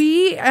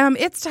 minutes.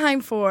 it's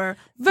time for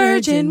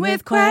Virgin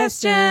with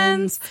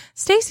Questions.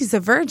 Stacy's a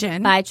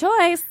virgin, By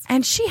choice.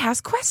 and she has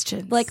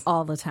questions. Like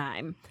all the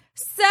time.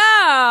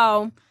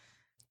 So,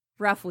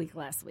 rough week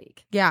last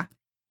week. yeah,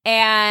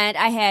 And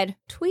I had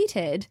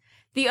tweeted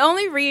the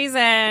only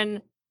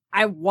reason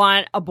I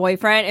want a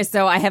boyfriend, and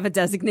so I have a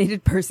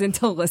designated person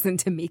to listen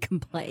to me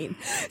complain.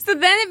 So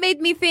then it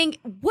made me think,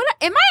 would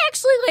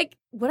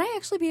I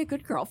actually be a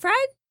good girlfriend?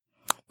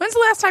 When's the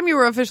last time you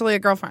were officially a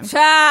girlfriend?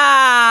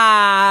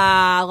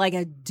 Like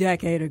a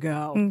decade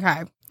ago.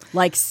 Okay.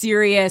 Like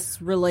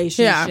serious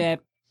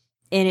relationship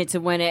in it to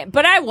win it.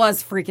 But I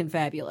was freaking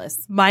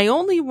fabulous. My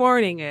only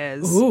warning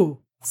is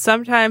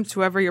sometimes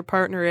whoever your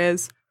partner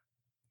is,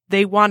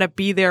 they want to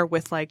be there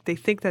with like, they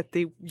think that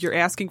you're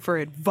asking for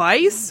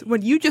advice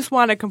when you just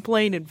want to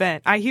complain and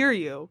vent. I hear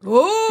you.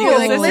 Ooh. You're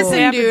like, this listen,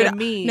 happened dude. to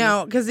me.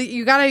 No, because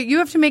you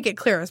have to make it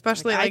clear,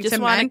 especially I like just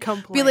to want to men.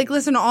 complain. Be like,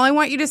 listen, all I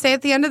want you to say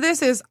at the end of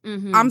this is,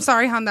 I'm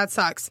sorry, hon, that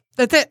sucks.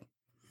 That's it.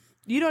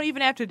 You don't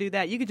even have to do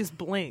that. You could just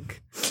blink.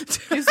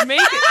 Just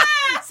make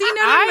it. See,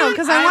 no,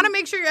 because I want to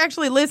make sure you're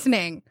actually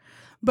listening.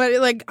 But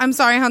like, I'm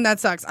sorry, hon, that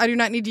sucks. I do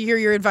not need to hear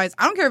your advice.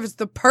 I don't care if it's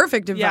the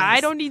perfect advice. Yeah,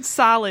 I don't need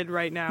solid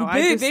right now.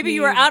 Maybe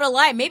you were out of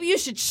line. Maybe you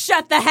should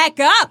shut the heck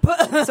up.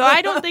 So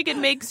I don't think it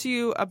makes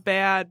you a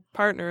bad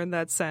partner in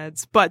that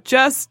sense. But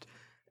just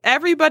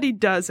everybody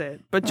does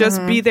it. But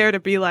just be there to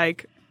be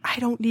like, I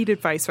don't need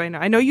advice right now.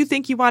 I know you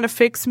think you want to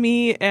fix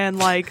me and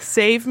like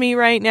save me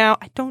right now.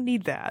 I don't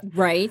need that.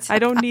 Right. I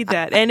don't need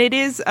that. And it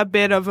is a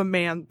bit of a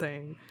man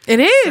thing. It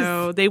is.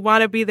 So they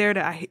want to be there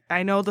to,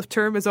 I know the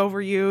term is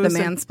overused. The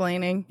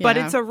mansplaining. But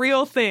yeah. it's a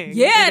real thing.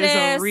 Yeah, it is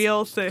is. a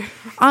real thing.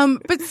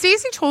 But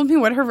Stacey told me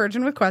what her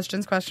Virgin with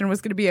Questions question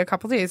was going to be a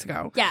couple days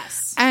ago.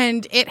 Yes.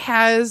 And it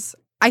has,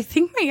 I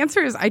think my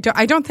answer is I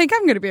don't think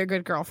I'm going to be a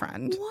good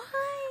girlfriend.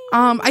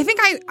 Why? I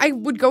think I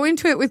would go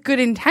into it with good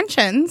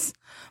intentions,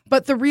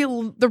 but the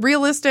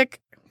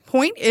realistic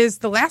point is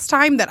the last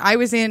time that I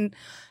was in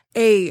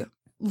a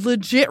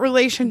legit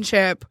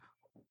relationship,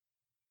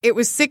 it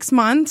was 6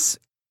 months,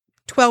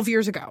 12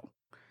 years ago.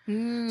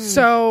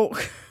 So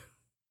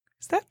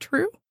is that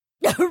true?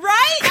 Right? I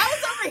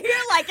was over here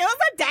like it was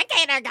a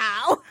decade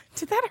ago.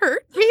 Did that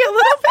hurt me a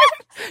little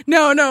bit?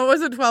 No, it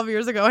wasn't 12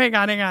 years ago. Hang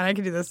on. I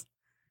can do this.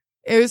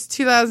 It was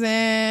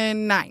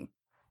 2009.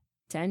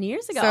 10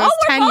 years ago. So it was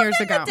we're 10 both years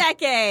in ago. the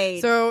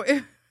decade. So,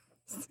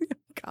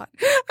 God.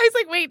 I was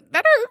like, wait,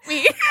 that hurt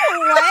me.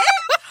 What?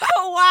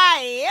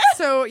 Why?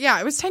 So, yeah,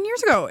 it was 10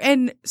 years ago.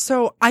 And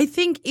so I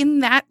think in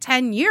that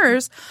 10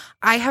 years,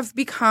 I have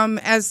become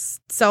as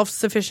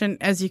self-sufficient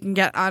as you can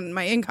get on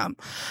my income.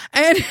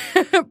 And,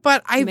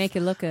 but I Make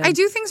it look good. I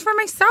do things for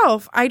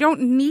myself. I don't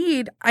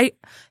need,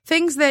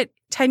 things that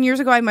 10 years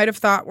ago I might have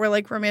thought were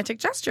like romantic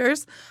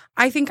gestures.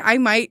 I think I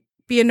might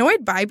be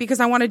annoyed by because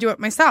I want to do it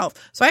myself.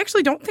 So I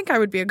actually don't think I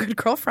would be a good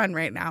girlfriend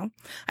right now.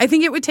 I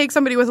think it would take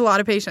somebody with a lot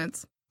of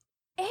patience.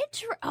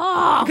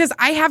 Because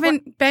I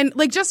haven't been,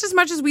 like, just as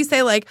much as we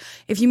say, like,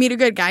 if you meet a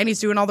good guy and he's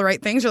doing all the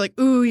right things, you're like,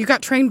 ooh, you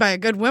got trained by a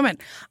good woman.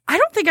 I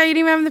don't think I'd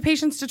even have the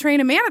patience to train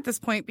a man at this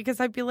point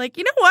because I'd be like,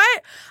 you know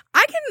what?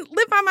 I can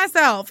live by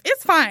myself.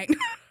 It's fine.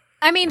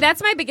 I mean,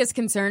 that's my biggest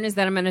concern is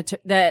that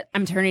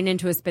I'm turning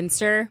into a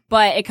spinster,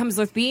 but it comes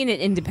with being an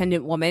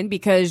independent woman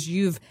because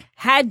you've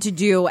had to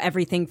do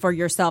everything for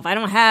yourself. I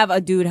don't have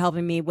a dude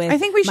helping me with. I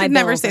think we my should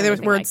never bills say or the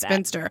anything word like that.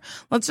 spinster.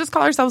 Let's just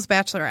call ourselves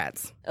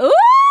bachelorettes. Ooh,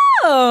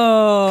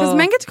 Because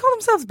men get to call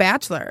themselves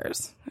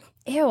bachelors.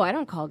 Ew, I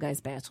don't call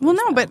guys bachelors. Well,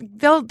 no,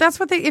 though. but that's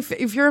what they,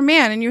 if you're a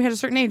man and you hit a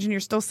certain age and you're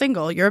still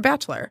single, you're a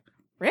bachelor.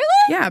 Really?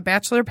 Yeah,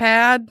 bachelor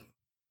pad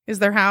is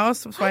their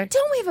house. That's Why why.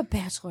 don't we have a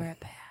bachelorette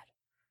pad?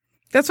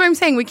 That's what I'm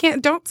saying.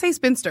 Don't say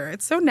spinster.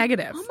 It's so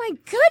negative. Oh my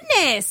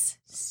goodness.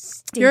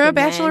 You're a Stinking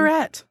men.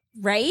 bachelorette.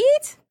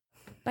 Right?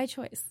 By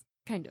choice.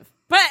 Kind of.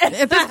 But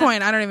At this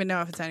point, I don't even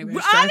know if it's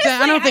anybody's choice. Honestly,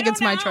 I don't think it's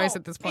my know. choice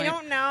at this point. I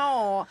don't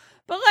know.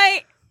 But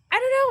like, I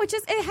don't know.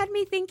 It had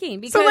me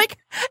thinking because So like,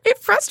 it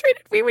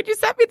frustrated me when you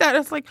sent me that. I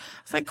was like,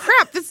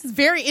 crap, this is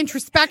very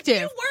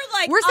introspective. we're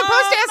like, We're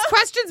supposed to ask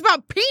questions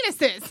about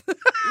penises.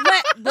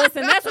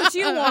 listen, that's what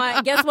you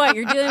want. Guess what?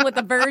 You're dealing with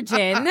a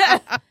virgin.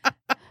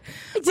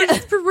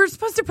 We're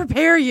supposed to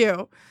prepare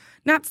you,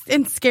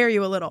 and scare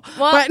you a little.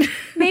 Well, but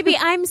maybe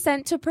I'm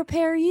sent to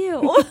prepare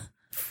you.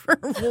 for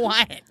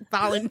what?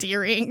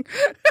 Volunteering.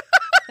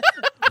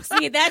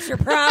 See, that's your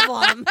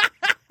problem.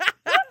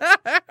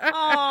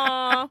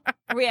 Aw.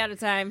 Are we out of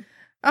time?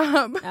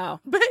 Oh.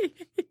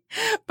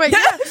 But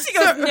yeah, She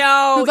goes,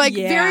 no. like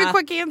yeah. very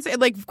quick answer.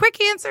 Like quick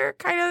answer,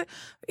 kind of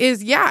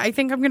is yeah. I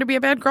think I'm going to be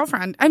a bad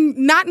girlfriend.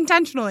 I'm not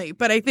intentionally,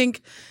 but I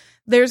think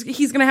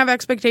he's going to have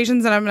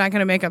expectations, and I'm not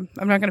going to make them.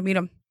 I'm not going to meet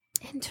him.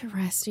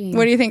 Interesting.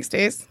 What do you think,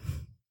 Stace?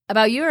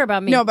 About you or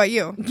about me? No, about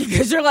you.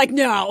 Because you're like,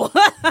 no.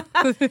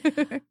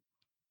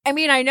 I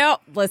mean,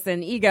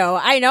 listen, ego.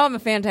 I know I'm a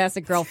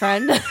fantastic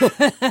girlfriend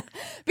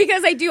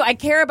because I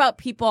care about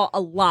people a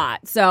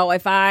lot. So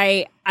if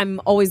I'm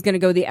always going to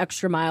go the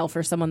extra mile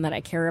for someone that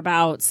I care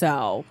about.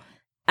 So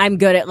I'm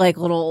good at like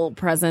little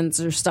presents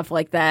or stuff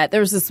like that.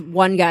 There was this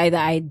one guy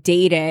that I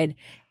dated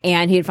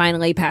and he had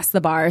finally passed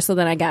the bar. So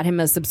then I got him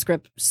a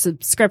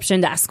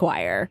subscription to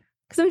Esquire.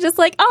 Because I'm just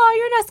like, oh,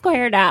 you're an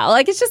Esquire now.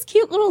 Like, it's just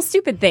cute little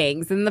stupid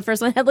things. And the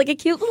first one had like a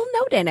cute little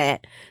note in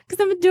it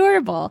because I'm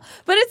adorable.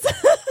 But it's...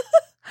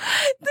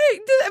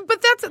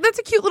 But that's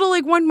a cute little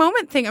like one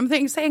moment thing.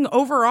 I'm saying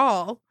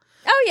overall,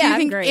 Oh yeah, Do you I'm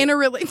think great. in a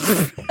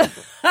relationship?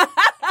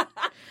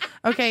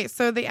 Okay,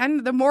 so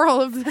the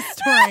moral of the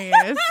story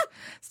is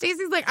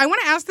Stacey's like, I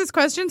want to ask this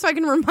question so I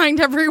can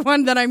remind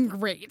everyone that I'm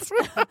great.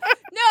 no,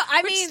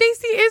 I Which mean,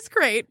 Stacey is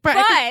great, but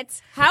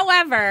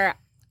however,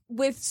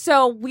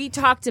 so we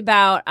talked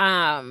about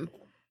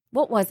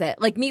what was it?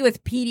 Like me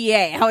with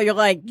PDA, how you're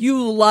like,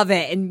 you love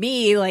it, and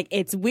me, like,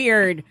 it's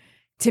weird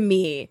to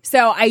me.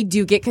 So I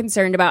do get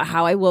concerned about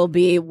how I will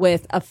be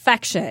with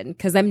affection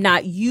because I'm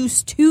not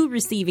used to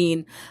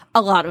receiving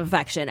a lot of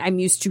affection. I'm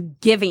used to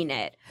giving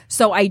it.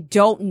 So I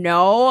don't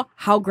know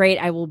how great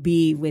I will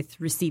be with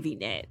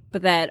receiving it.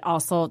 But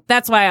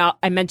that's why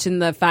I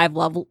mentioned the 5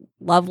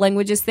 love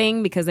languages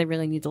thing, because I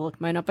really need to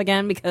look mine up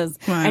again, because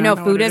Well, I I know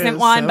don't know food what it isn't is,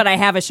 one, so- but I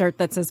have a shirt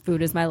that says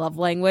food is my love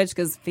language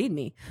because feed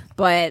me.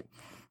 But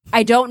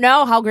I don't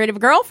know how great of a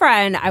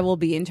girlfriend I will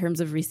be in terms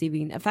of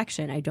receiving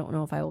affection. I don't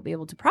know if I will be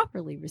able to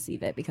properly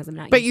receive it because I'm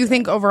not But used you to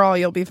think it. overall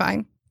you'll be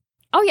fine?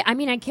 Oh yeah, I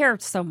mean I care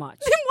so much.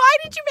 Then why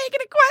did you make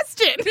it a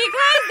question?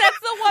 Because that's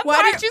the one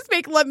Why part. did you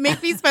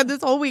make me spend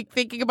this whole week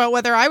thinking about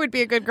whether I would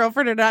be a good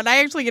girlfriend or not? And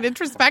I actually get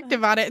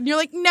introspective on it, and you're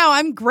like, "No,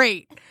 I'm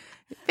great."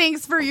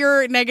 Thanks for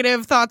your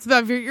negative thoughts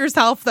about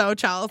yourself, though,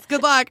 Charles.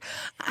 Good luck.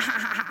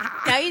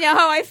 Now you know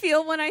how I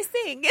feel when I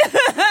sing.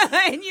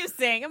 And you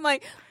sing. I'm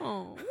like,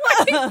 oh.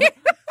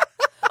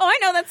 Oh, I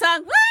know that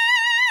song.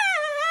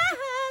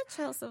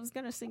 Chelsea, I was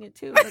going to sing it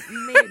too, but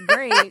you made it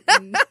great.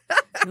 And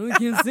I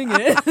can't sing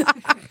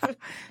it.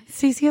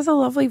 Stacey has a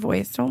lovely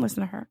voice. Don't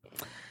listen to her.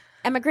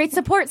 I'm a great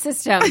support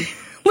system.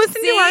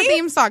 Listen to our See?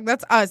 theme song.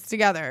 That's us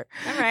together.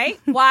 All right.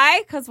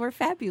 Why? Because we're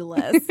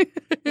fabulous.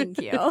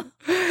 Thank you.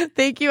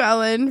 Thank you,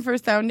 Ellen, for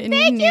sound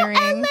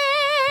engineering.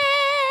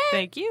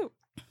 Thank you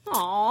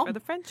Aw. for the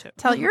friendship.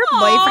 Tell your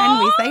boyfriend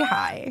we say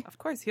hi. Of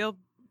course, he'll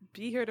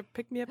be here to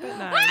pick me up at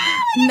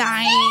 9.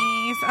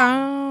 Nice.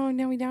 Oh,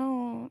 no, we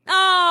don't.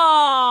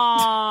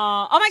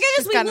 Oh my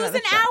She's goodness, we got lose another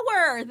an show.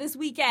 hour this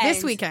weekend.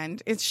 This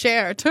weekend, it's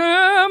share.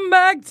 Turn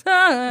back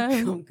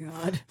time. Oh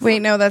God. Wait,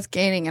 no, that's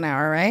gaining an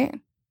hour, right?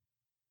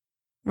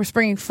 We're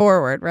springing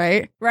forward,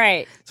 right?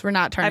 Right. So we're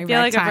not turning I feel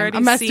back like time. I've already I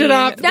messed seen it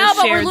up. the No,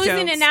 but we're shared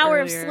losing jokes an hour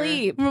of earlier.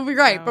 sleep. We'll be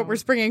right, but No. we're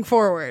springing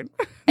forward.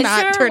 I not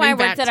remember turning when I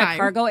back worked at time. a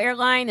cargo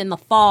airline in the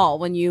fall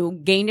when you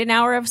gained an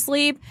hour of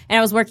sleep, and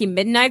I was working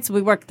midnight, so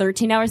we worked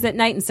 13 hours at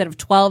night instead of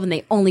 12, and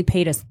they only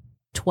paid us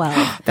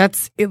 12.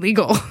 That's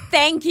illegal.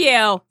 Thank you.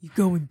 You're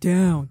going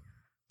down.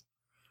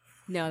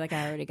 No, that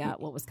guy already got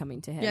what was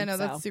coming to him. Yeah, no, so.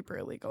 that's super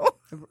illegal.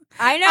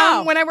 I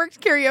know. When I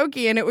worked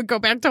karaoke and it would go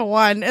back to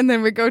 1 and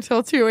then would go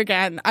till 2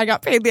 again, I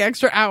got paid the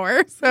extra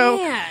hour. So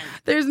Man.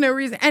 there's no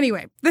reason.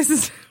 Anyway,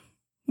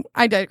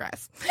 I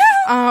digress.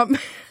 I'm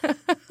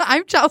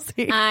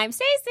Chelsea. I'm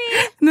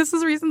Stacey. And this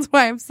is Reasons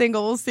Why I'm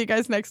Single. We'll see you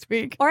guys next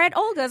week. Or at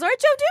Olga's or at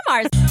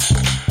Joe Dumars.